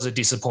it was a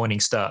disappointing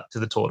start to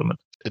the tournament.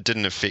 It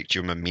didn't affect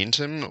your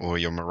momentum or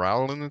your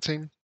morale in the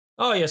team?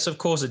 Oh, yes, of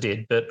course it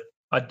did. But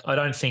I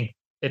don't think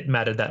it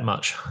mattered that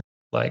much.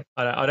 Like,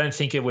 I don't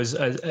think it was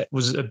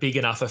a big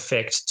enough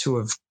effect to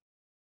have,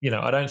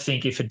 I don't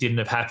think if it didn't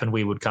have happened,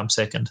 we would come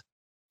second.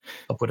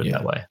 I'll put it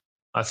that way.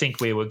 I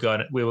think we were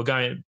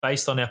going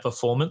based on our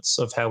performance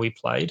of how we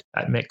played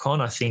at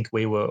MechCon. I think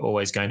we were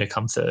always going to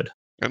come third.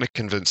 And a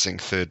convincing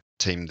third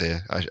team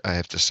there, I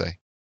have to say.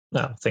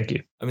 No, thank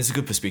you. I mean, it's a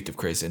good perspective,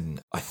 Chris,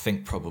 and I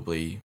think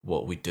probably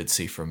what we did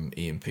see from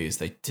EMP is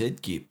they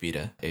did get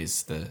better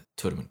as the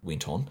tournament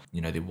went on.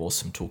 There was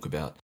some talk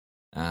about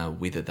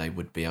whether they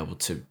would be able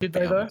to. Did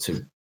they though?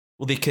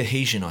 Well, their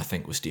cohesion, I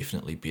think, was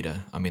definitely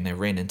better. I mean, they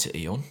ran into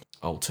Eon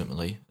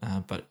ultimately,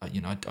 but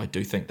I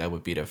do think they were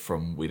better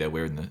from where they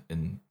were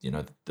in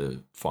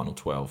the final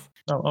 12.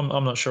 Oh,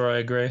 I'm not sure I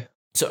agree.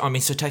 So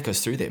take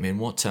us through that, man.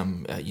 What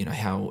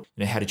how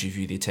did you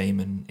view their team,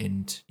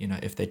 and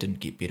if they didn't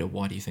get better,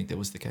 why do you think that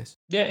was the case?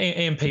 Yeah,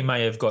 EMP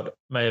may have got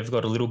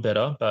a little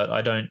better, but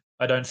I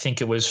don't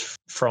think it was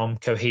from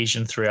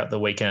cohesion throughout the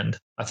weekend.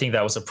 I think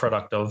that was a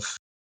product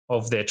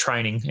of their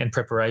training and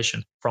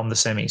preparation from the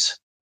semis.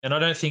 And I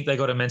don't think they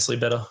got immensely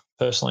better,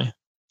 personally.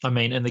 I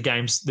mean, and the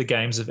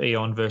games of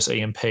Eon versus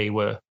EMP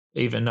were,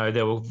 even though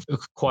there were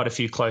quite a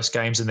few close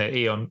games in there,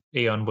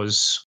 Eon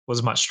was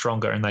much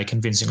stronger and they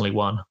convincingly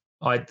won.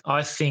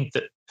 I think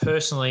that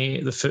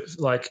personally,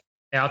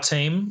 our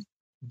team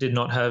did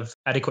not have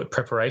adequate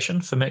preparation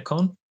for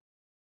MechCon,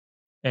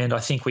 and I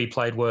think we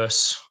played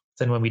worse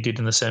than when we did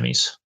in the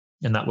semis,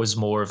 and that was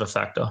more of a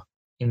factor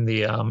in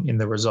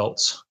the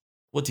results.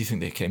 What do you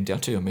think that came down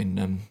to? I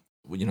mean,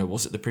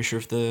 was it the pressure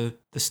of the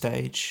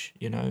stage?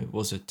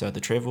 Was it the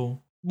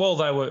travel? Well,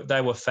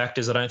 they were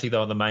factors. I don't think they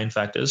were the main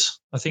factors.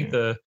 I think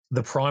the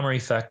primary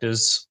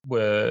factors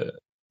were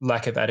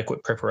lack of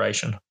adequate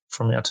preparation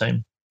from our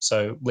team.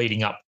 So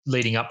leading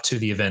up to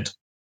the event,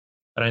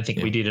 I don't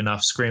think we did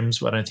enough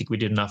scrims. I don't think we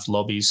did enough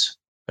lobbies.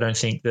 I don't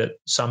think that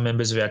some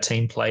members of our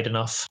team played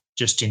enough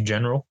just in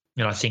general.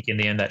 And I think in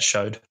the end that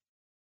showed.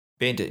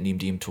 Bandit and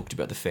MDM talked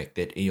about the fact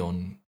that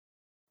Eon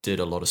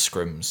did a lot of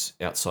scrims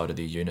outside of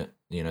their unit,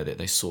 that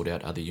they sought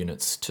out other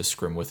units to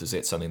scrim with. Is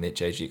that something that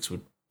JGX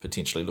would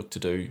potentially look to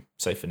do,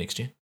 say, for next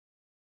year?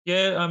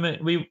 Yeah, I mean,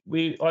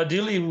 we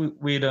ideally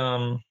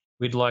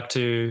we'd like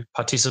to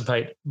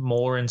participate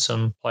more in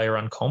some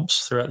player-run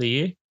comps throughout the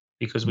year,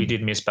 because we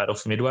did miss Battle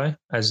for Midway,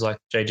 as like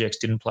JGX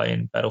didn't play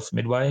in Battle for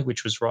Midway,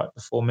 which was right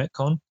before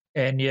MetCon.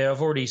 And yeah,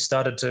 I've already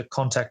started to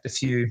contact a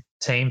few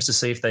teams to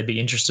see if they'd be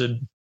interested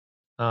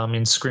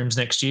in scrims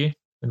next year.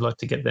 We'd like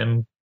to get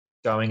them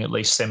going at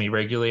least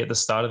semi-regularly at the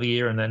start of the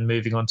year, and then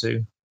moving on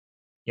to,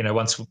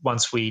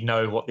 once we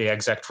know what the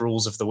exact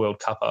rules of the World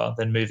Cup are,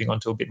 then moving on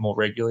to a bit more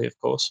regularly, of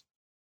course.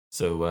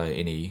 So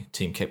any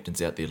team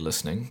captains out there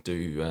listening,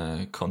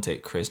 do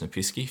contact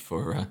Krasnopisky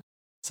for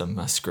some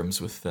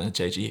scrims with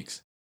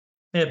JGX.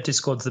 Yep,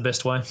 Discord's the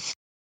best way.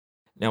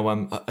 Now,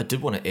 I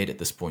did want to add at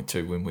this point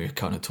too, when we're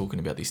kind of talking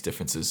about these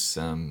differences,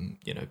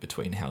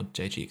 between how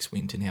JGX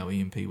went and how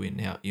EMP went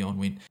and how Eon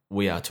went,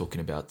 we are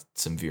talking about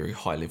some very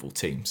high-level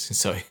teams.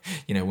 So,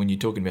 when you're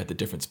talking about the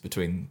difference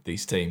between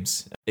these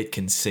teams, it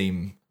can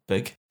seem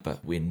big,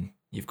 but when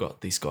you've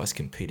got these guys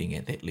competing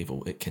at that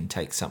level, it can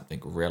take something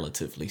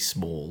relatively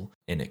small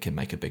and it can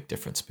make a big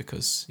difference,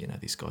 because,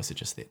 these guys are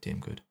just that damn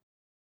good.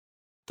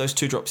 Those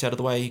 2 drops out of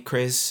the way,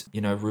 Kraz,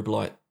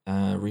 Rubelite,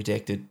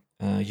 Redacted,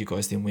 you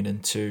guys then went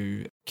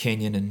into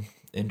Canyon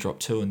in drop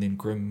 2 and then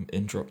Grim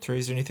in drop 3.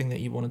 Is there anything that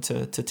you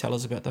wanted to tell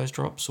us about those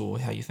drops, or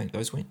how you think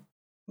those went?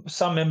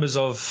 Some members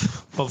of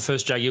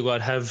First Jaguar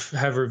Guide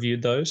have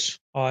reviewed those.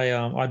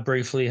 I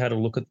briefly had a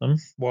look at them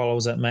while I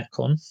was at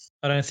MatCon.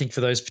 I don't think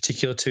for those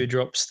particular 2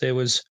 drops there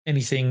was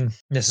anything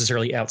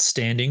necessarily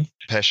outstanding.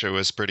 Pasha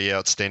was pretty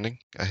outstanding,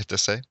 I have to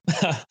say.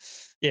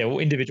 Yeah, well,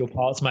 individual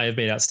parts may have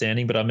been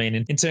outstanding, but I mean,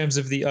 in terms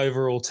of the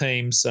overall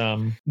teams,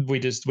 we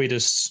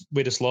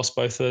just lost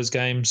both those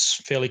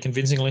games fairly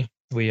convincingly.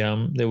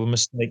 There were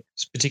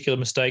particular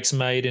mistakes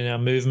made in our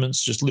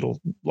movements, just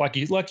little, like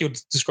you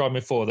described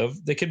before.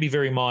 They could be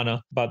very minor,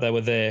 but they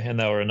were there and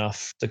they were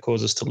enough to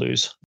cause us to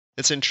lose.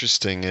 It's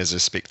interesting as a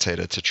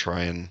spectator to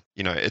try and,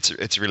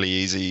 it's really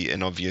easy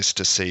and obvious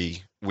to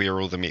see where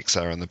all the mechs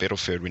are on the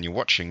battlefield when you're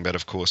watching, but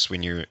of course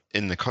when you're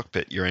in the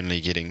cockpit, you're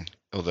only getting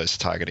all those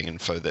targeting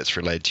info that's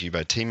relayed to you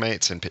by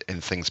teammates and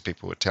things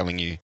people are telling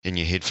you in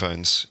your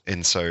headphones.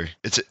 And so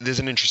there's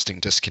an interesting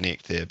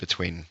disconnect there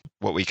between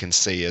what we can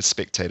see as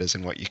spectators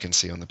and what you can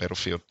see on the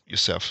battlefield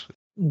yourself.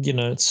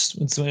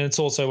 It's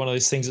also one of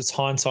those things. It's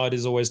hindsight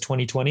is always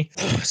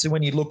 20/20. So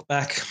when you look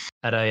back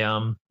at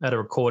a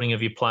recording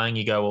of you playing,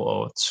 you go,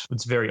 "Oh,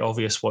 it's very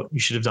obvious what you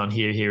should have done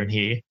here, here, and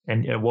here,"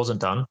 and it wasn't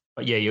done.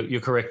 But yeah,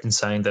 you're correct in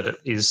saying that it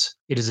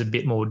is a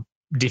bit more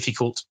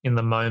difficult in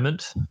the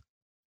moment,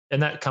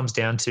 and that comes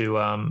down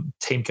to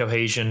team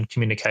cohesion,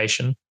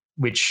 communication,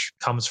 which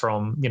comes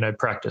from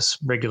practice,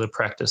 regular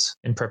practice,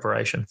 and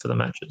preparation for the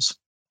matches.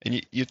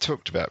 And you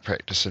talked about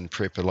practice and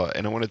prep a lot,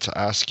 and I wanted to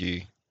ask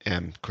you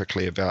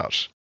quickly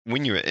about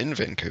when you were in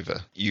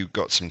Vancouver. You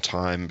got some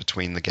time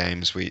between the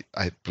games.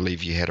 I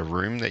believe you had a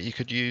room that you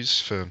could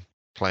use for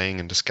playing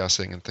and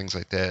discussing and things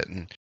like that.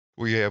 And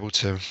were you able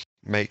to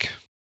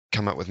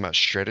come up with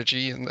much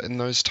strategy in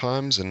those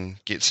times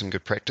and get some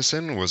good practice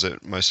in? Or was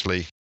it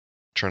mostly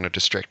trying to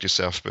distract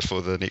yourself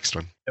before the next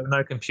one? There were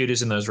no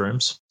computers in those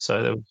rooms,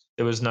 so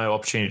there was no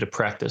opportunity to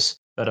practice.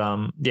 But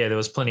there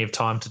was plenty of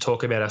time to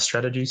talk about our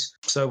strategies.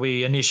 So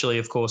we initially,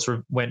 of course,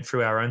 went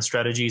through our own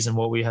strategies and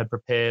what we had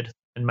prepared,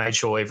 and made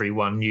sure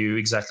everyone knew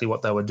exactly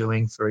what they were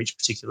doing for each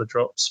particular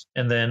drops.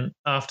 And then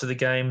after the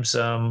games,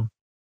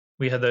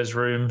 we had those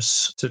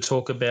rooms to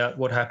talk about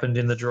what happened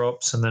in the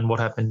drops, and then what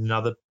happened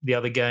in the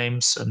other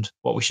games, and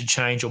what we should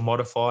change or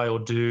modify or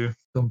do to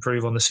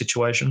improve on the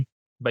situation.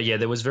 But yeah,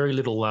 there was very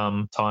little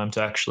time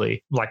to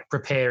actually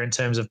prepare in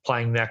terms of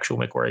playing the actual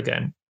MechWarrior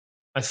game.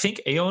 I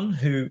think Eon,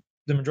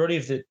 the majority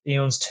of the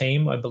Eon's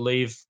team, I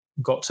believe,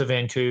 got to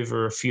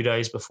Vancouver a few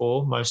days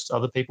before most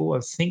other people.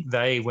 I think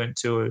they went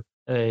to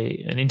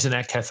an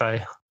internet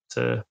cafe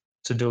to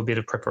do a bit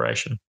of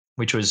preparation,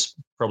 which was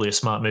probably a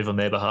smart move on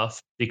their behalf,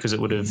 because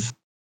it would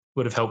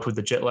have helped with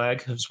the jet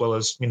lag, as well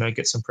as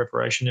get some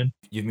preparation in.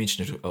 You've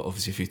mentioned it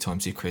obviously a few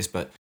times here, Chris,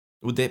 but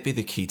would that be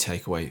the key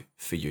takeaway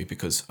for you?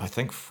 Because I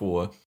think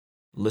for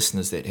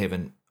listeners that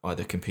haven't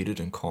either competed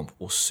in comp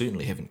or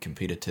certainly haven't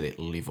competed to that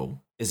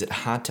level, is it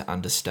hard to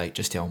understate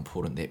just how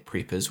important that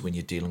prep is when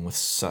you're dealing with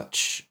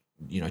such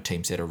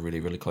teams that are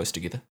really, really close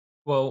together?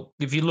 Well,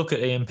 if you look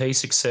at EMP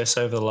success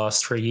over the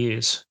last 3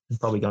 years, and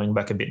probably going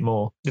back a bit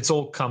more, it's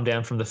all come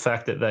down from the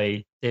fact that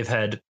they've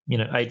had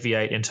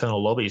 8v8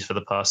 internal lobbies for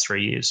the past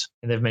 3 years,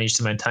 and they've managed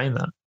to maintain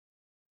that.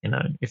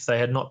 If they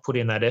had not put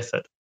in that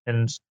effort,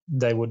 and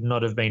they would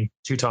not have been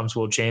 2 times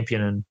world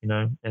champion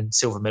and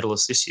silver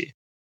medalist this year.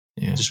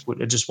 Yeah.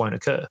 It just won't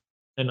occur.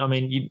 And I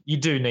mean, you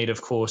do need,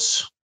 of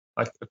course,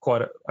 like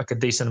a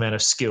decent amount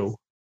of skill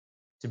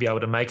to be able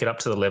to make it up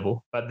to the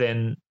level. But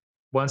then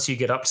once you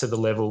get up to the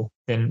level,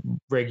 then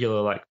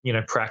regular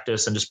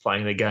practice and just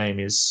playing the game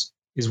is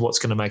what's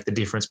going to make the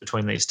difference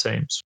between these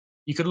teams.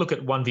 You could look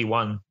at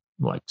 1v1,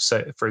 like,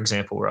 so for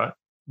example, right?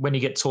 When you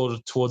get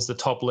towards the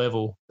top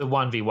level, the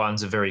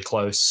 1v1s are very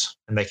close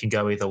and they can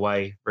go either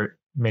way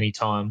many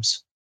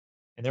times.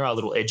 And there are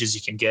little edges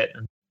you can get,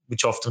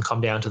 which often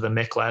come down to the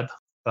mech lab.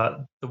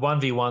 But the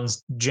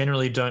 1v1s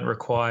generally don't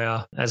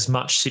require as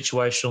much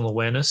situational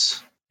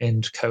awareness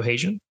and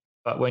cohesion.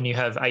 But when you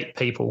have 8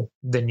 people,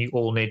 then you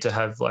all need to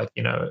have a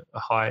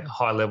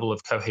high level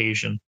of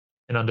cohesion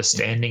and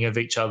understanding of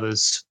each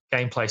other's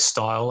gameplay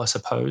style, I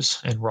suppose,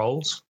 and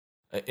roles.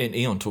 And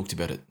Eon talked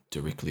about it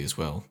directly as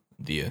well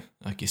there,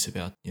 I guess,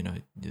 about,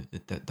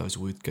 those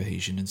words,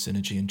 cohesion and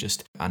synergy, and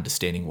just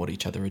understanding what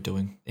each other are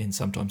doing, and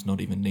sometimes not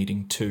even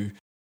needing to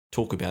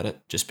talk about it,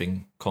 just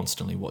being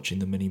constantly watching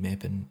the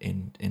mini-map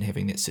and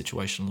having that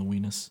situational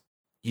awareness.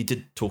 You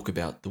did talk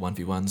about the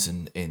 1v1s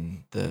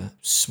and the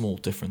small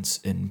difference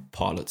in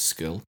pilot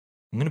skill.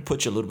 I'm going to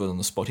put you a little bit on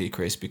the spot here,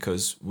 Chris,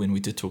 because when we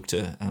did talk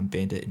to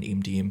Bandit and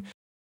MDM,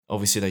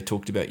 obviously they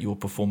talked about your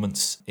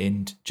performance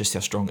and just how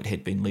strong it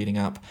had been leading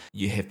up.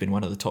 You have been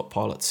one of the top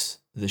pilots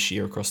this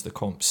year across the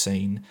comp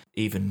scene,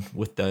 even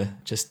with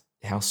just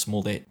how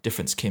small that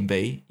difference can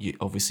be. You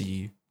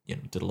obviously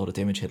did a lot of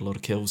damage, had a lot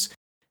of kills,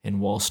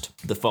 and whilst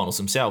the finals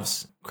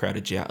themselves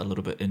crowded you out a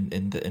little bit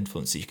in the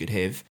influence that you could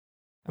have,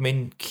 I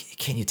mean,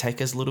 can you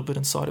take us a little bit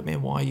inside it,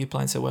 man? Why are you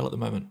playing so well at the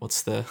moment?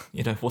 What's the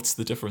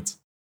difference?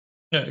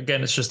 Yeah,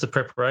 again, it's just the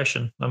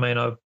preparation. I mean,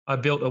 I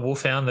built a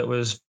Wolfhound that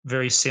was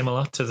very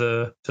similar to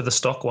the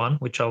stock one,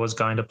 which I was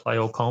going to play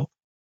all comp,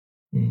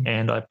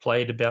 and I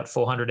played about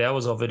 400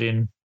 hours of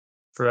it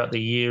throughout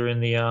the year in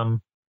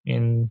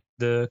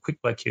the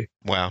quick play queue.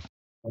 Wow!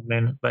 And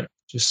then, but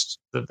just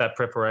that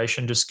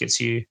preparation just gets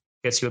you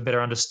a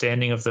better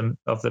understanding of the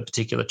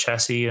particular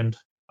chassis. And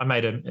I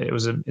made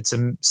it's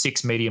a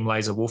 6 medium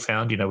laser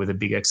Wolfhound, with a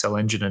big XL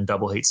engine and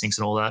double heat sinks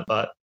and all that,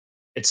 but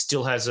it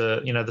still has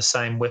the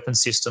same weapon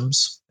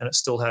systems, and it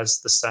still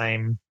has the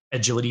same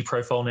agility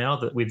profile now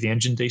that with the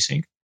engine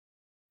desync.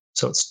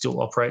 So it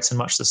still operates in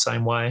much the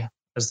same way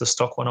as the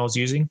stock one I was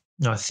using.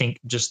 And I think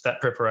just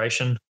that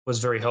preparation was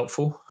very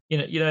helpful.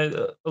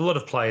 A lot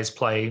of players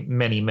play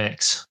many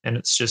mechs, and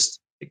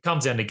it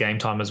comes down to game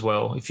time as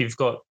well. If you've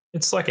got,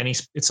 it's like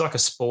a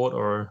sport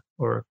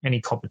or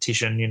any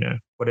competition,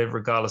 whatever,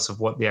 regardless of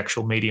what the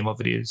actual medium of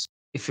it is.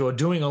 If you're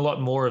doing a lot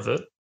more of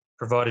it,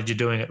 provided you're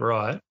doing it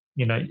right,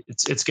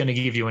 it's going to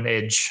give you an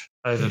edge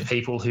over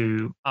people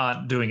who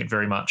aren't doing it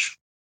very much.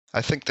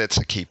 I think that's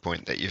a key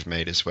point that you've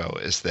made as well,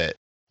 is that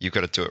you've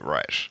got to do it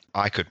right.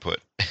 I could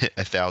put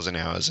 1,000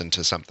 hours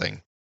into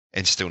something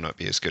and still not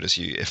be as good as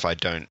you if I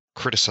don't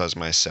criticize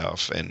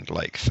myself and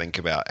think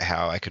about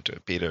how I could do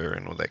it better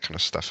and all that kind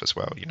of stuff as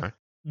well,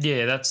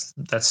 Yeah,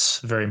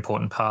 that's a very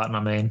important part. And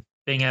I mean,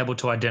 being able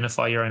to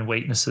identify your own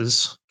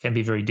weaknesses can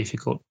be very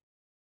difficult,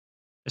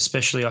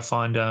 especially I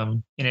find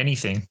in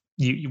anything.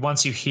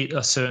 Once you hit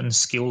a certain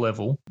skill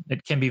level,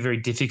 it can be very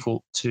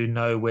difficult to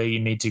know where you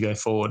need to go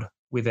forward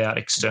without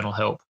external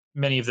help.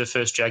 Many of the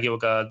first Jaguar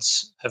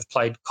guards have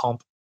played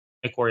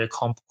MechWarrior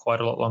comp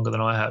quite a lot longer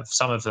than I have.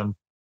 Some of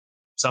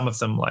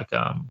them like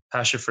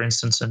Pasha, for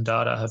instance, and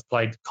Data have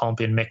played comp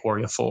in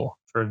MechWarrior 4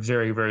 for a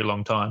very, very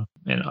long time.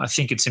 And I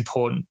think it's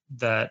important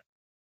that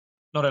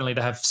not only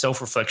to have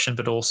self-reflection,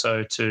 but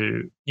also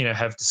to,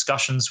 have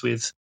discussions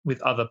with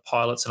other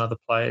pilots and other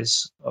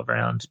players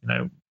around,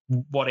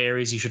 what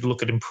areas you should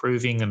look at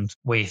improving and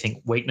where you think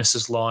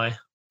weaknesses lie. I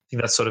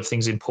think that sort of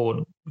thing's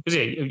important because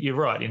you're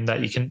right in that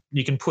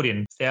you can put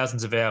in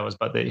thousands of hours,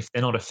 but if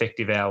they're not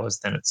effective hours,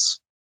 then it's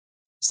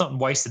not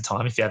wasted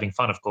time if you're having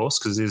fun, of course,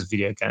 because it is a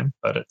video game,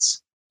 but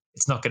it's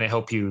not going to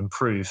help you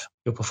improve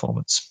your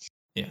performance.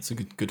 Yeah, it's a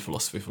good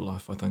philosophy for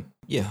life, I think.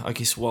 Yeah, I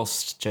guess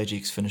whilst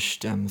JGX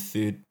finished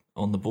third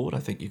on the board, I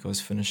think you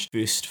guys finished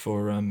first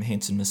for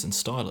handsomeness and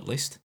style, at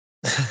least.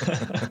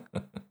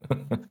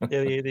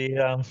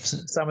 Yeah,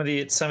 some of the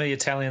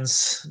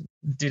Italians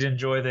did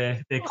enjoy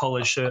their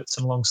collared shirts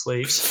and long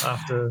sleeves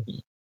after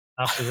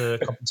the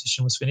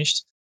competition was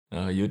finished.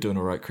 You're doing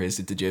all right, Chris.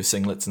 Did you have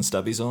singlets and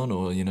stubbies on,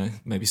 or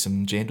maybe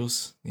some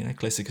jandals?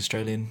 Classic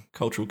Australian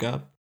cultural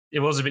garb. It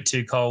was a bit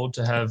too cold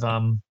to have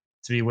to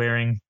be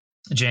wearing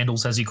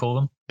jandals, as you call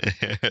them.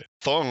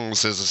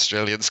 Thongs, as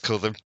Australians call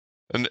them.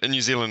 In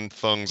New Zealand,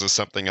 thongs are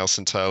something else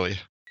entirely.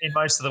 In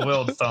most of the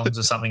world, thongs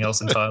are something else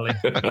entirely.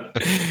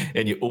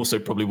 And you also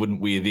probably wouldn't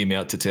wear them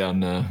out to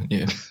town,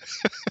 yeah.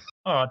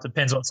 Oh, it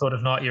depends what sort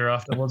of night you're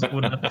after, wouldn't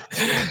it?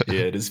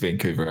 Yeah, it is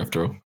Vancouver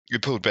after all. You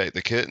pulled back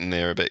the curtain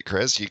there a bit,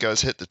 Chris. You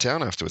guys hit the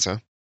town afterwards, huh?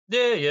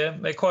 Yeah.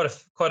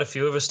 Quite a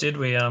few of us did.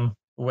 We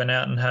went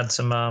out and had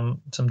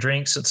some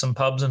drinks at some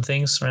pubs and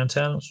things around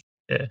town.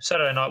 Yeah,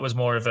 Saturday night was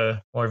more of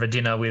a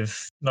dinner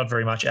with not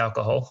very much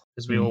alcohol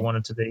because we all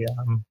wanted to be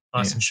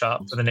nice and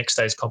sharp for the next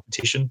day's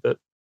competition. But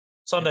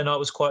Sunday night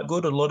was quite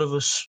good. A lot of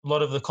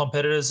the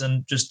competitors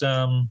and just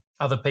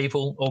other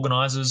people,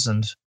 organisers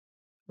and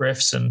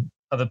refs and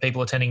other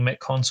people attending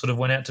Metcon sort of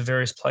went out to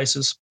various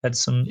places, had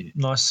some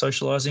nice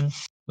socialising.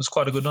 It was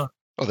quite a good night.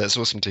 Oh, that's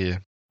awesome to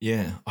hear.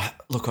 Yeah,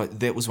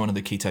 that was one of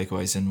the key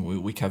takeaways, and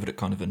we covered it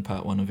kind of in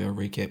part one of our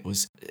recap,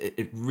 was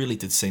it really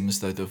did seem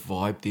as though the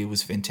vibe there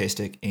was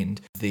fantastic, and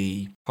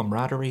the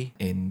camaraderie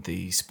and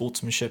the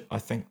sportsmanship I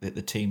think that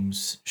the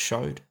teams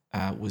showed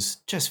was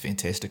just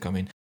fantastic. I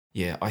mean,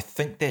 yeah, I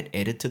think that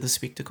added to the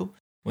spectacle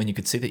when you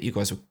could see that you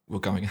guys were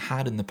going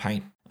hard in the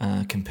paint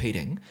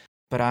competing,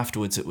 but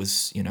afterwards it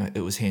was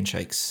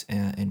handshakes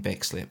and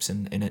back slaps,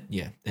 and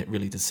it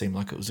really did seem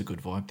like it was a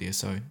good vibe there.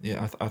 So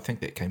yeah, I think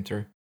that came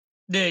through.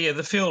 Yeah.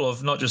 The feel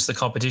of not just the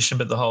competition,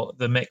 but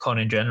the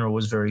Metcon in general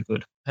was very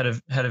good. Had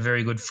a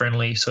very good,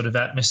 friendly sort of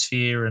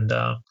atmosphere, and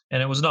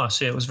it was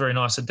nice. Yeah, it was very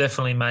nice. It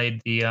definitely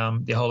made the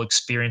whole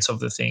experience of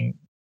the thing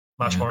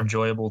much more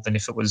enjoyable than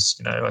if it was,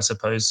 I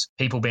suppose,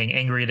 people being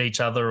angry at each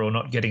other or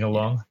not getting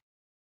along.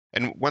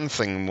 And one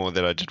thing more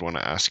that I did want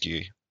to ask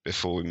you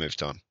before we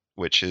moved on,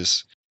 which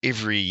is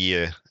every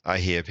year I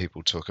hear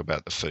people talk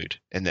about the food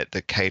and that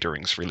the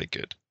catering's really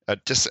good.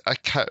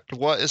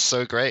 What is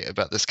so great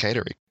about this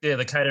catering? Yeah,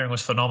 the catering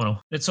was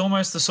phenomenal. It's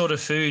almost the sort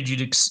of food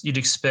you'd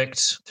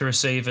expect to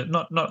receive at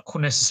not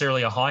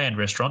necessarily a high-end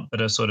restaurant,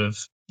 but a sort of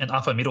an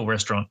upper middle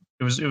restaurant.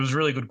 It was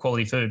really good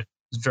quality food. It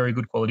was very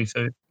good quality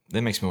food.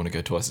 That makes me want to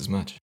go twice as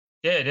much.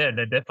 Yeah,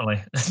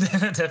 definitely,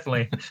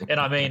 definitely. And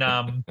I mean,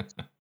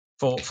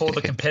 for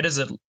the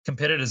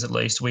competitors at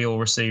least, we all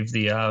received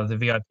the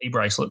VIP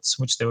bracelets,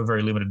 which there were a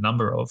very limited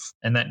number of,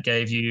 and that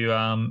gave you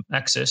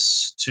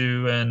access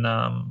to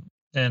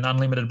an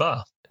unlimited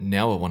bar.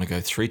 Now I want to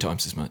go 3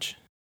 times as much.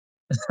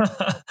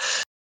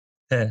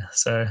 Yeah,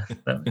 so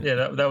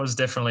that was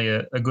definitely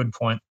a good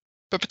point.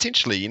 But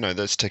potentially,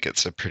 those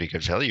tickets are pretty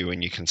good value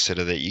when you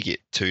consider that you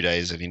get 2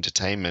 days of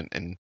entertainment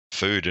and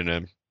food in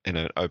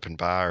an open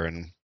bar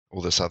and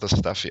all this other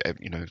stuff.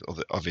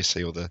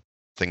 Obviously all the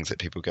things that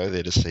people go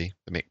there to see,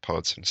 the Mech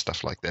Pods and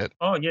stuff like that.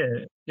 Oh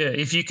yeah.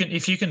 If you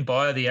can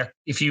buy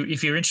if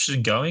you're interested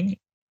in going,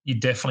 you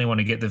definitely want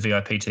to get the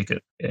VIP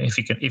ticket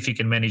if you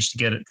can manage to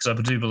get it, because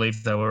I do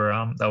believe they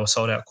were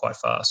sold out quite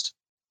fast.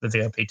 The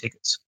VIP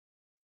tickets,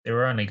 they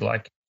were only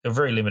like a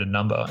very limited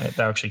number.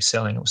 They were actually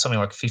selling. It was something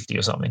like 50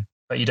 or something.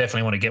 But you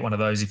definitely want to get one of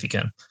those if you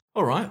can.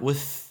 All right,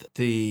 with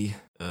the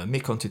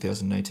Metcon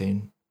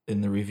 2018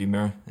 in the rearview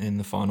mirror in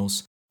the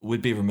finals,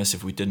 we'd be remiss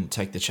if we didn't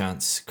take the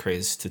chance,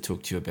 Krez, to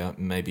talk to you about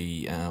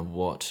maybe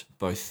what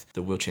both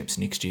the World Champs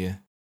next year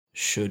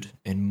should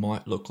and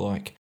might look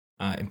like.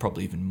 And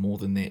probably even more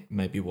than that,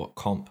 maybe what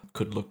comp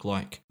could look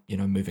like,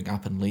 moving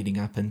up and leading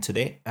up into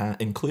that,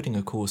 including,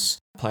 of course,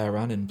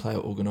 player-run and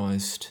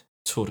player-organised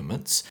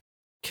tournaments.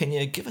 Can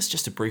you give us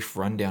just a brief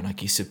rundown, I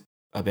guess,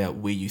 about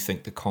where you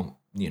think the comp,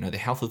 the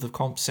health of the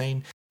comp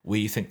scene, where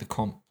you think the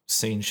comp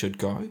scene should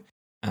go,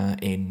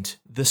 and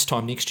this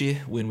time next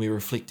year, when we're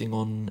reflecting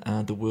on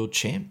the World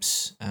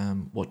Champs,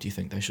 what do you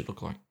think they should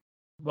look like?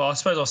 Well, I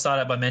suppose I'll start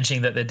out by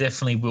mentioning that there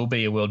definitely will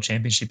be a World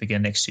Championship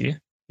again next year,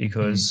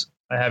 because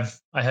I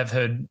have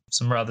heard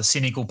some rather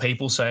cynical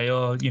people say,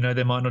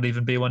 there might not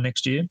even be one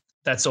next year.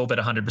 That's all but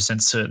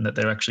 100% certain that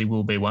there actually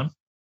will be one.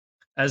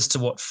 As to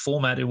what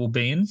format it will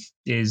be in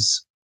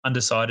is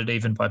undecided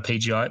even by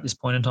PGI at this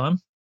point in time.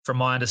 From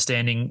my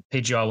understanding,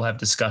 PGI will have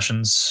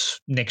discussions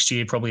next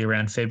year, probably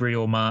around February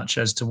or March,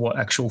 as to what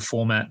actual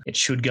format it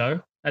should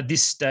go. At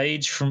this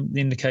stage, from the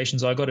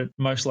indications I got, it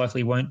most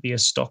likely won't be a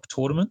stock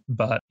tournament.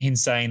 But in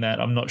saying that,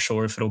 I'm not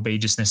sure if it'll be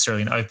just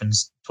necessarily an open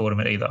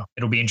tournament either.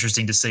 It'll be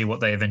interesting to see what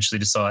they eventually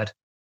decide.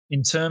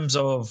 In terms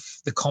of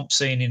the comp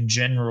scene in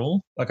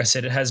general, like I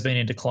said, it has been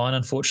in decline,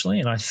 unfortunately.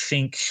 And I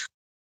think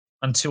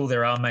until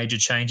there are major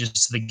changes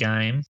to the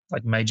game,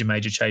 like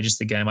major changes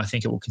to the game, I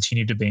think it will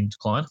continue to be in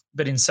decline.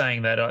 But in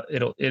saying that,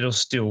 it'll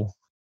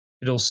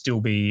still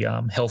be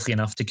healthy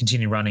enough to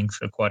continue running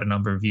for quite a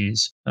number of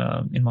years,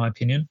 in my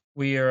opinion.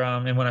 We are,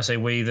 and when I say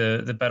we,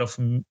 the Battle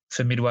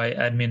for Midway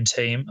admin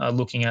team are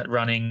looking at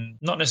running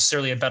not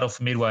necessarily a Battle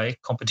for Midway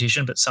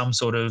competition, but some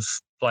sort of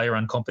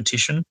player-run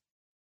competition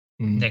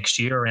next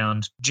year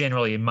around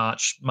generally in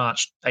March,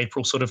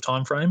 April sort of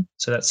timeframe.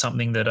 So that's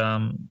something that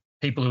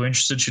people who are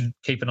interested should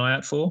keep an eye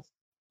out for.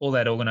 All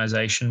that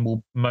organisation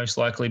will most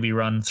likely be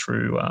run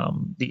through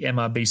the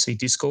MRBC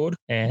Discord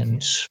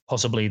and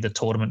possibly the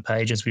tournament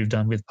page, as we've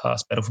done with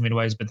past Battle for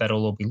Midways. But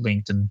that'll all be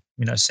linked and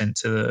sent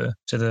to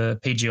the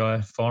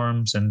PGI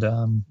forums and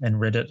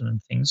Reddit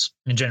and things.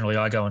 And generally,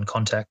 I go and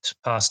contact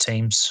past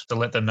teams to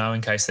let them know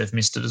in case they've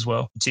missed it as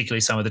well.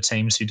 Particularly some of the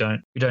teams who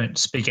don't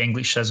speak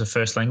English as a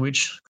first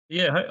language.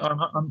 Yeah,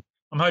 I'm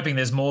hoping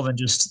there's more than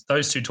just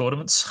those 2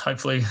 tournaments.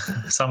 Hopefully,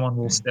 someone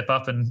will step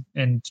up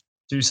and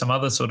do some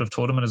other sort of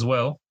tournament as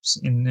well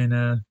in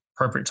a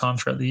appropriate time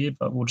throughout the year,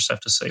 but we'll just have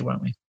to see,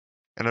 won't we?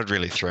 And I'd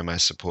really throw my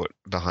support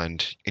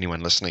behind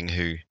anyone listening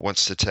who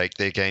wants to take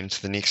their game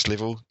to the next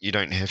level. You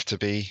don't have to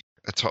be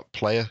a top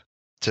player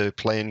to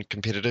play in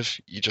competitive.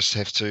 You just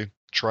have to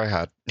try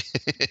hard.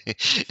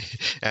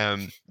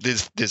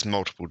 There's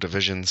multiple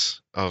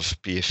divisions of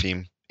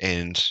BFM,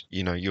 and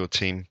your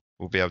team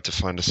will be able to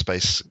find a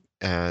space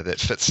that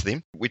fits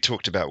them. We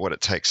talked about what it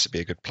takes to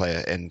be a good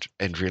player, and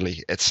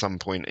really at some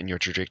point in your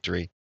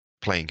trajectory,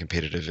 playing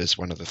competitive is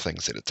one of the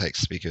things that it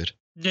takes to be good.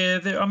 Yeah,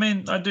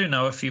 I do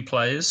know a few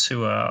players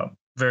who are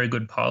very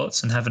good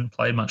pilots and haven't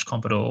played much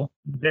comp at all.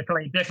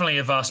 Definitely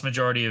a vast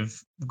majority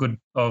of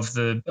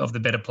the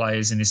better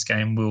players in this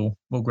game will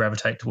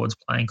gravitate towards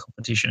playing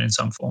competition in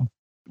some form.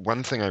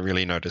 One thing I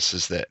really notice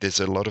is that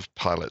there's a lot of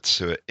pilots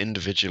who are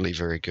individually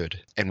very good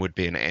and would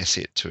be an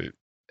asset to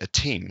a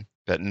team,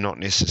 but not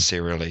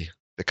necessarily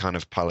the kind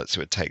of pilots it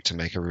would take to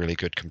make a really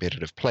good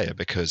competitive player,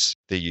 because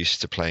they're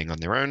used to playing on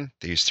their own,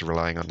 they're used to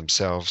relying on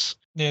themselves.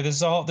 Yeah,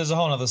 there's a whole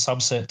other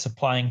subset to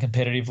playing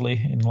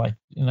competitively in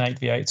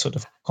 8v8 sort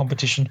of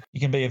competition. You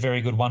can be a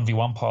very good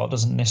 1v1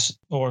 pilot,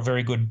 or a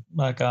very good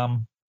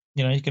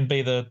you can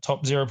be the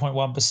top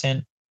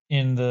 0.1%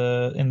 in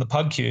the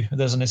pug queue. It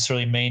doesn't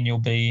necessarily mean you'll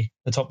be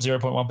the top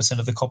 0.1%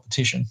 of the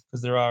competition,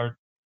 because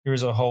there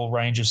is a whole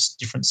range of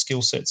different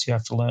skill sets you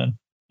have to learn.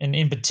 And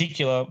in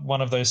particular,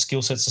 one of those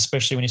skill sets,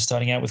 especially when you're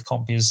starting out with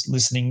comp, is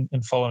listening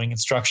and following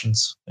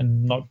instructions,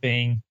 and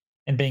being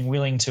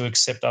willing to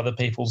accept other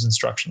people's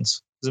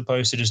instructions as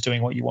opposed to just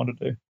doing what you want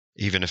to do,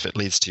 even if it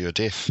leads to your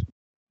death.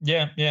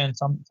 Yeah, and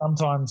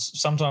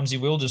sometimes you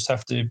will just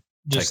have to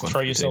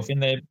throw yourself in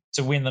there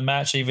to win the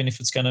match, even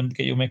if it's going to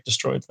get your mech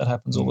destroyed. That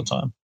happens all the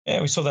time.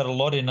 Yeah, we saw that a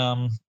lot in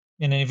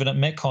even at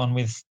MechCon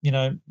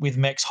with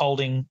mechs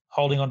holding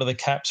onto the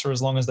caps for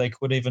as long as they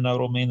could, even though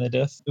it'll mean their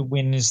death. The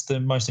win is the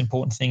most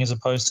important thing, as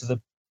opposed to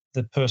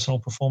the personal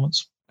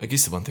performance. I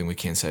guess the one thing we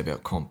can say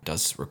about comp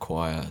does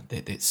require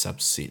that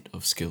subset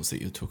of skills that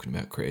you're talking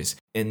about, Krez.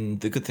 And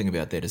the good thing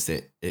about that is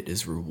that it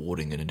is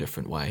rewarding in a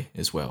different way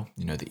as well.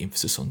 The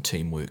emphasis on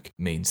teamwork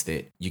means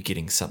that you're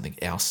getting something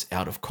else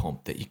out of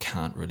comp that you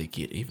can't really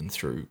get even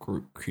through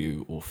group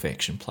queue or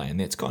faction play.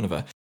 And that's kind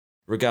of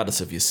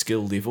regardless of your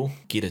skill level,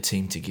 get a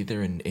team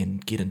together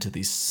and get into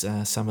these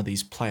some of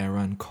these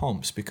player-run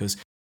comps, because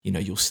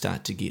you'll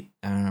start to get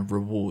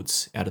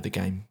rewards out of the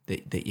game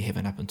that you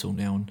haven't up until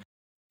now. And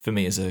for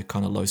me, as a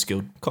kind of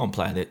low-skilled comp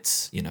player,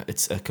 that's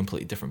it's a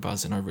completely different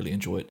buzz, and I really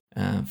enjoy it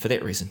for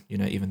that reason.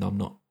 Even though I'm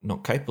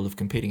not capable of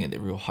competing at that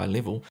real high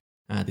level,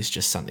 there's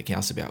just something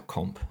else about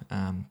comp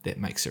that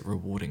makes it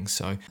rewarding.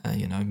 So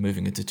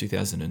moving into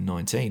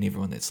 2019,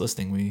 everyone that's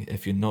listening,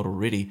 if you're not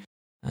already,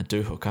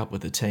 do hook up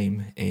with the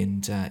team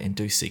and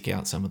do seek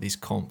out some of these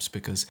comps,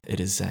 because it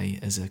is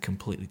a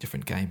completely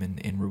different game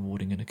and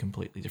rewarding in a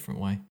completely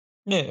different way.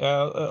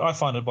 Yeah, I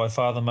find it by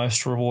far the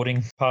most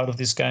rewarding part of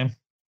this game.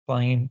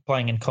 Playing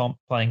in comp,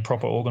 playing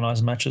proper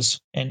organised matches,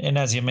 and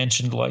as you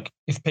mentioned,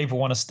 if people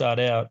want to start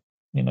out,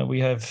 we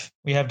have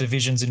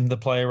divisions in the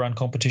player-run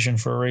competition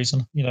for a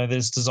reason.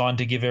 There's designed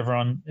to give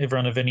everyone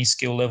of any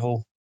skill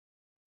level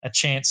a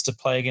chance to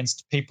play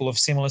against people of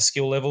similar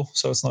skill level,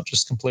 so it's not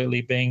just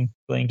completely being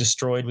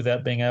destroyed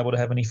without being able to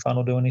have any fun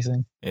or do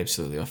anything.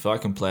 Absolutely. If I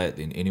can play it,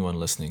 then anyone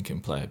listening can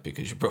play it,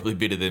 because you're probably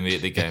better than me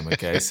at the game.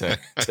 Okay, so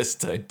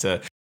just don't.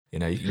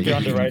 You're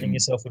underrating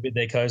yourself a bit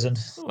there, Cozen.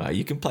 Well,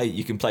 you can play.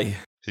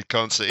 He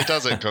does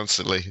it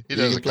constantly. He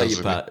does it play constantly.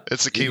 Your part.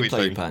 It's a Kiwi thing. You can play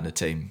thing. your part in a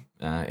team,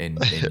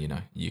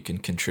 and you can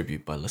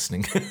contribute by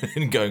listening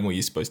and going where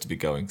you're supposed to be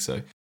going.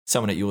 So,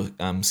 someone at your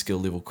skill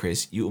level,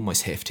 Krez, you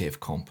almost have to have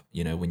comp.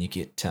 When you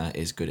get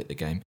as good at the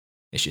game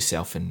as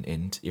yourself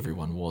and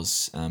everyone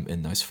was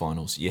in those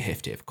finals, you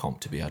have to have comp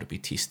to be able to be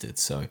tested.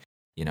 So,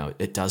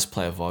 it does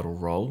play a vital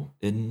role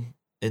in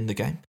the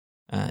game,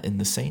 in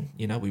the scene.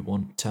 We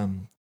want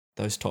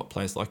those top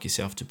players like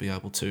yourself to be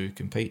able to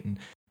compete and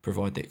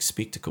provide that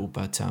spectacle,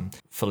 but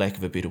for lack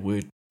of a better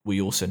word,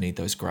 we also need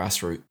those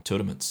grassroots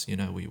tournaments.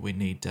 We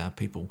need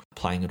people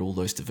playing at all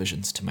those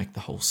divisions to make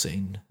the whole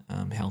scene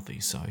healthy.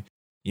 So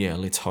yeah,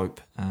 let's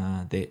hope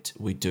that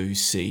we do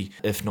see,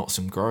 if not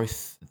some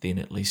growth, then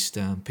at least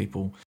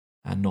people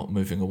are not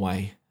moving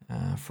away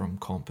from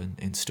comp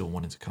and still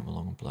wanting to come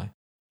along and play.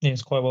 Yeah,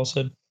 it's quite well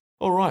said.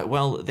 All right,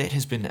 well, that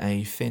has been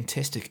a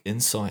fantastic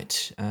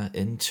insight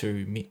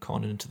into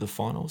MechCon and into the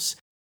finals.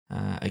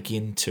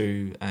 Again,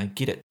 to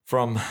get it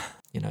from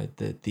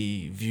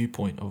the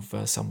viewpoint of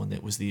someone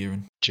that was there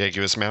and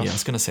Jaguar's mouth. Yeah, I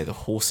was going to say the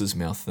horse's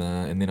mouth,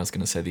 and then I was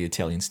going to say the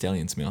Italian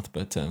stallion's mouth,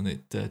 but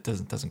it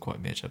doesn't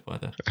quite match up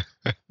either.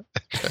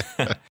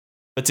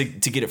 But to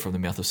get it from the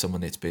mouth of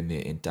someone that's been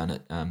there and done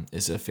it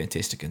is a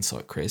fantastic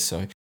insight, Krez.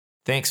 So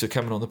thanks for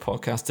coming on the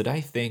podcast today.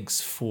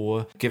 Thanks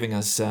for giving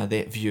us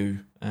that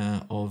view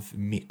of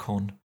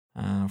MechCon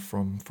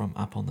from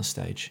up on the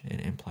stage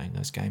and playing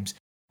those games.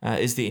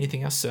 Is there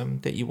anything else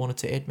that you wanted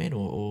to add, man,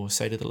 or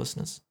say to the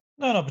listeners?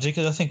 No, not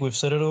particularly. I think we've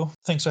said it all.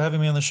 Thanks for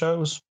having me on the show.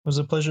 It was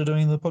a pleasure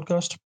doing the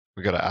podcast.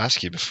 We've got to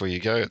ask you before you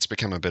go. It's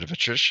become a bit of a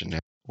tradition now.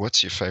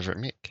 What's your favourite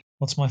mech?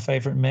 What's my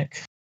favourite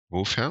mech?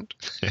 Wolfhound?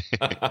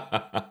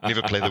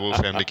 Never play the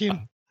Wolfhound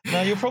again.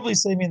 No, you'll probably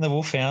see me in the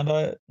Wolfhound.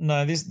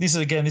 This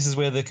is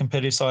where the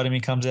competitive side of me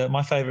comes out.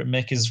 My favourite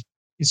mech is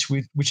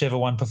with whichever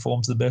one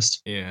performs the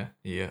best. Yeah.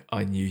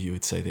 I knew you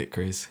would say that,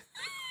 Krez.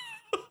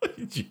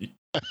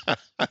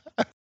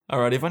 All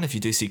right, everyone, if you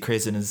do see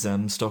Krez in his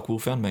stock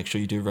Wolfhound, make sure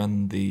you do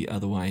run the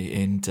other way.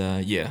 And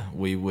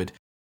we would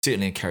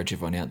certainly encourage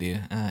everyone out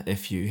there,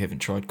 if you haven't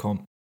tried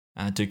comp,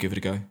 do give it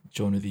a go.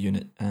 Join with the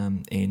unit.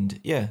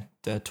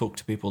 Talk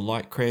to people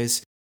like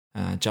Krez.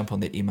 Jump on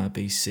that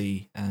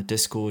MRBC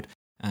Discord.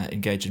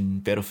 Engage in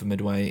Battle for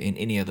Midway and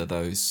any of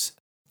those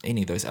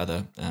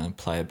other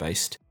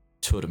player-based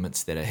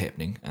tournaments that are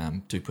happening.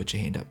 Do put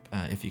your hand up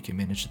if you can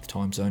manage the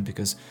time zone,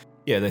 because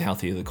the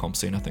healthier the comp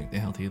scene, I think the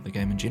healthier the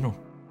game in general.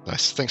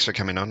 Nice. Thanks for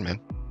coming on, man.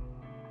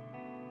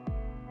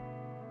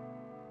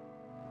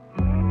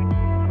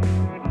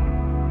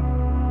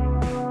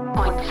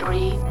 Point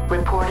 3,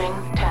 reporting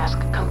task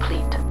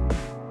complete.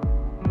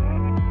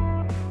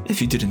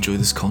 If you did enjoy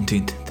this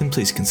content, then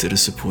please consider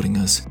supporting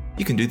us.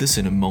 You can do this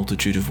in a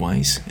multitude of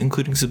ways,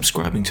 including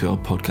subscribing to our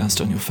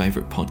podcast on your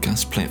favourite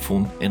podcast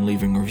platform and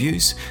leaving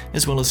reviews,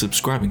 as well as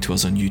subscribing to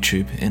us on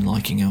YouTube and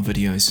liking our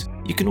videos.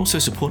 You can also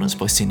support us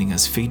by sending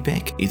us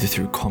feedback either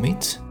through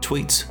comments,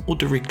 tweets, or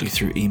directly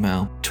through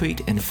email.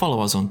 Tweet and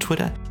follow us on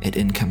Twitter at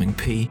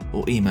IncomingP,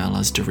 or email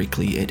us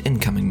directly at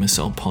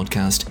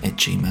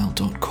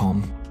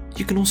incomingmissilepodcast@gmail.com.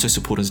 You can also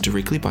support us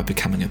directly by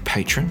becoming a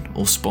patron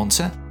or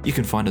sponsor. You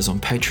can find us on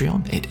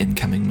Patreon at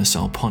Incoming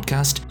Missile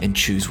Podcast and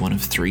choose one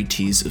of 3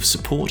 tiers of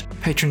support.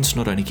 Patrons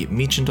not only get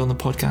mentioned on the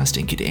podcast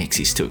and get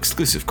access to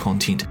exclusive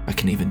content, but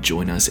can even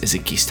join us as a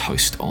guest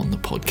host on the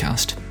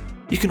podcast.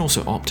 You can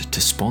also opt to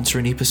sponsor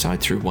an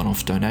episode through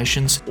one-off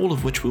donations, all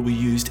of which will be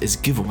used as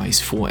giveaways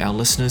for our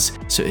listeners.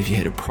 So if you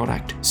had a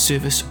product,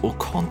 service, or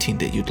content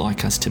that you'd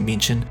like us to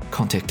mention,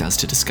 contact us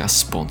to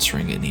discuss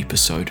sponsoring an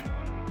episode.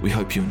 We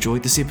hope you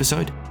enjoyed this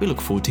episode. We look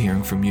forward to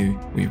hearing from you.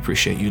 We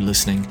appreciate you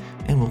listening,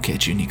 and we'll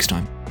catch you next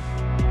time.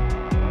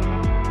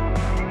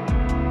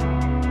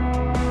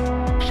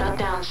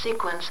 Shutdown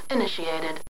sequence initiated.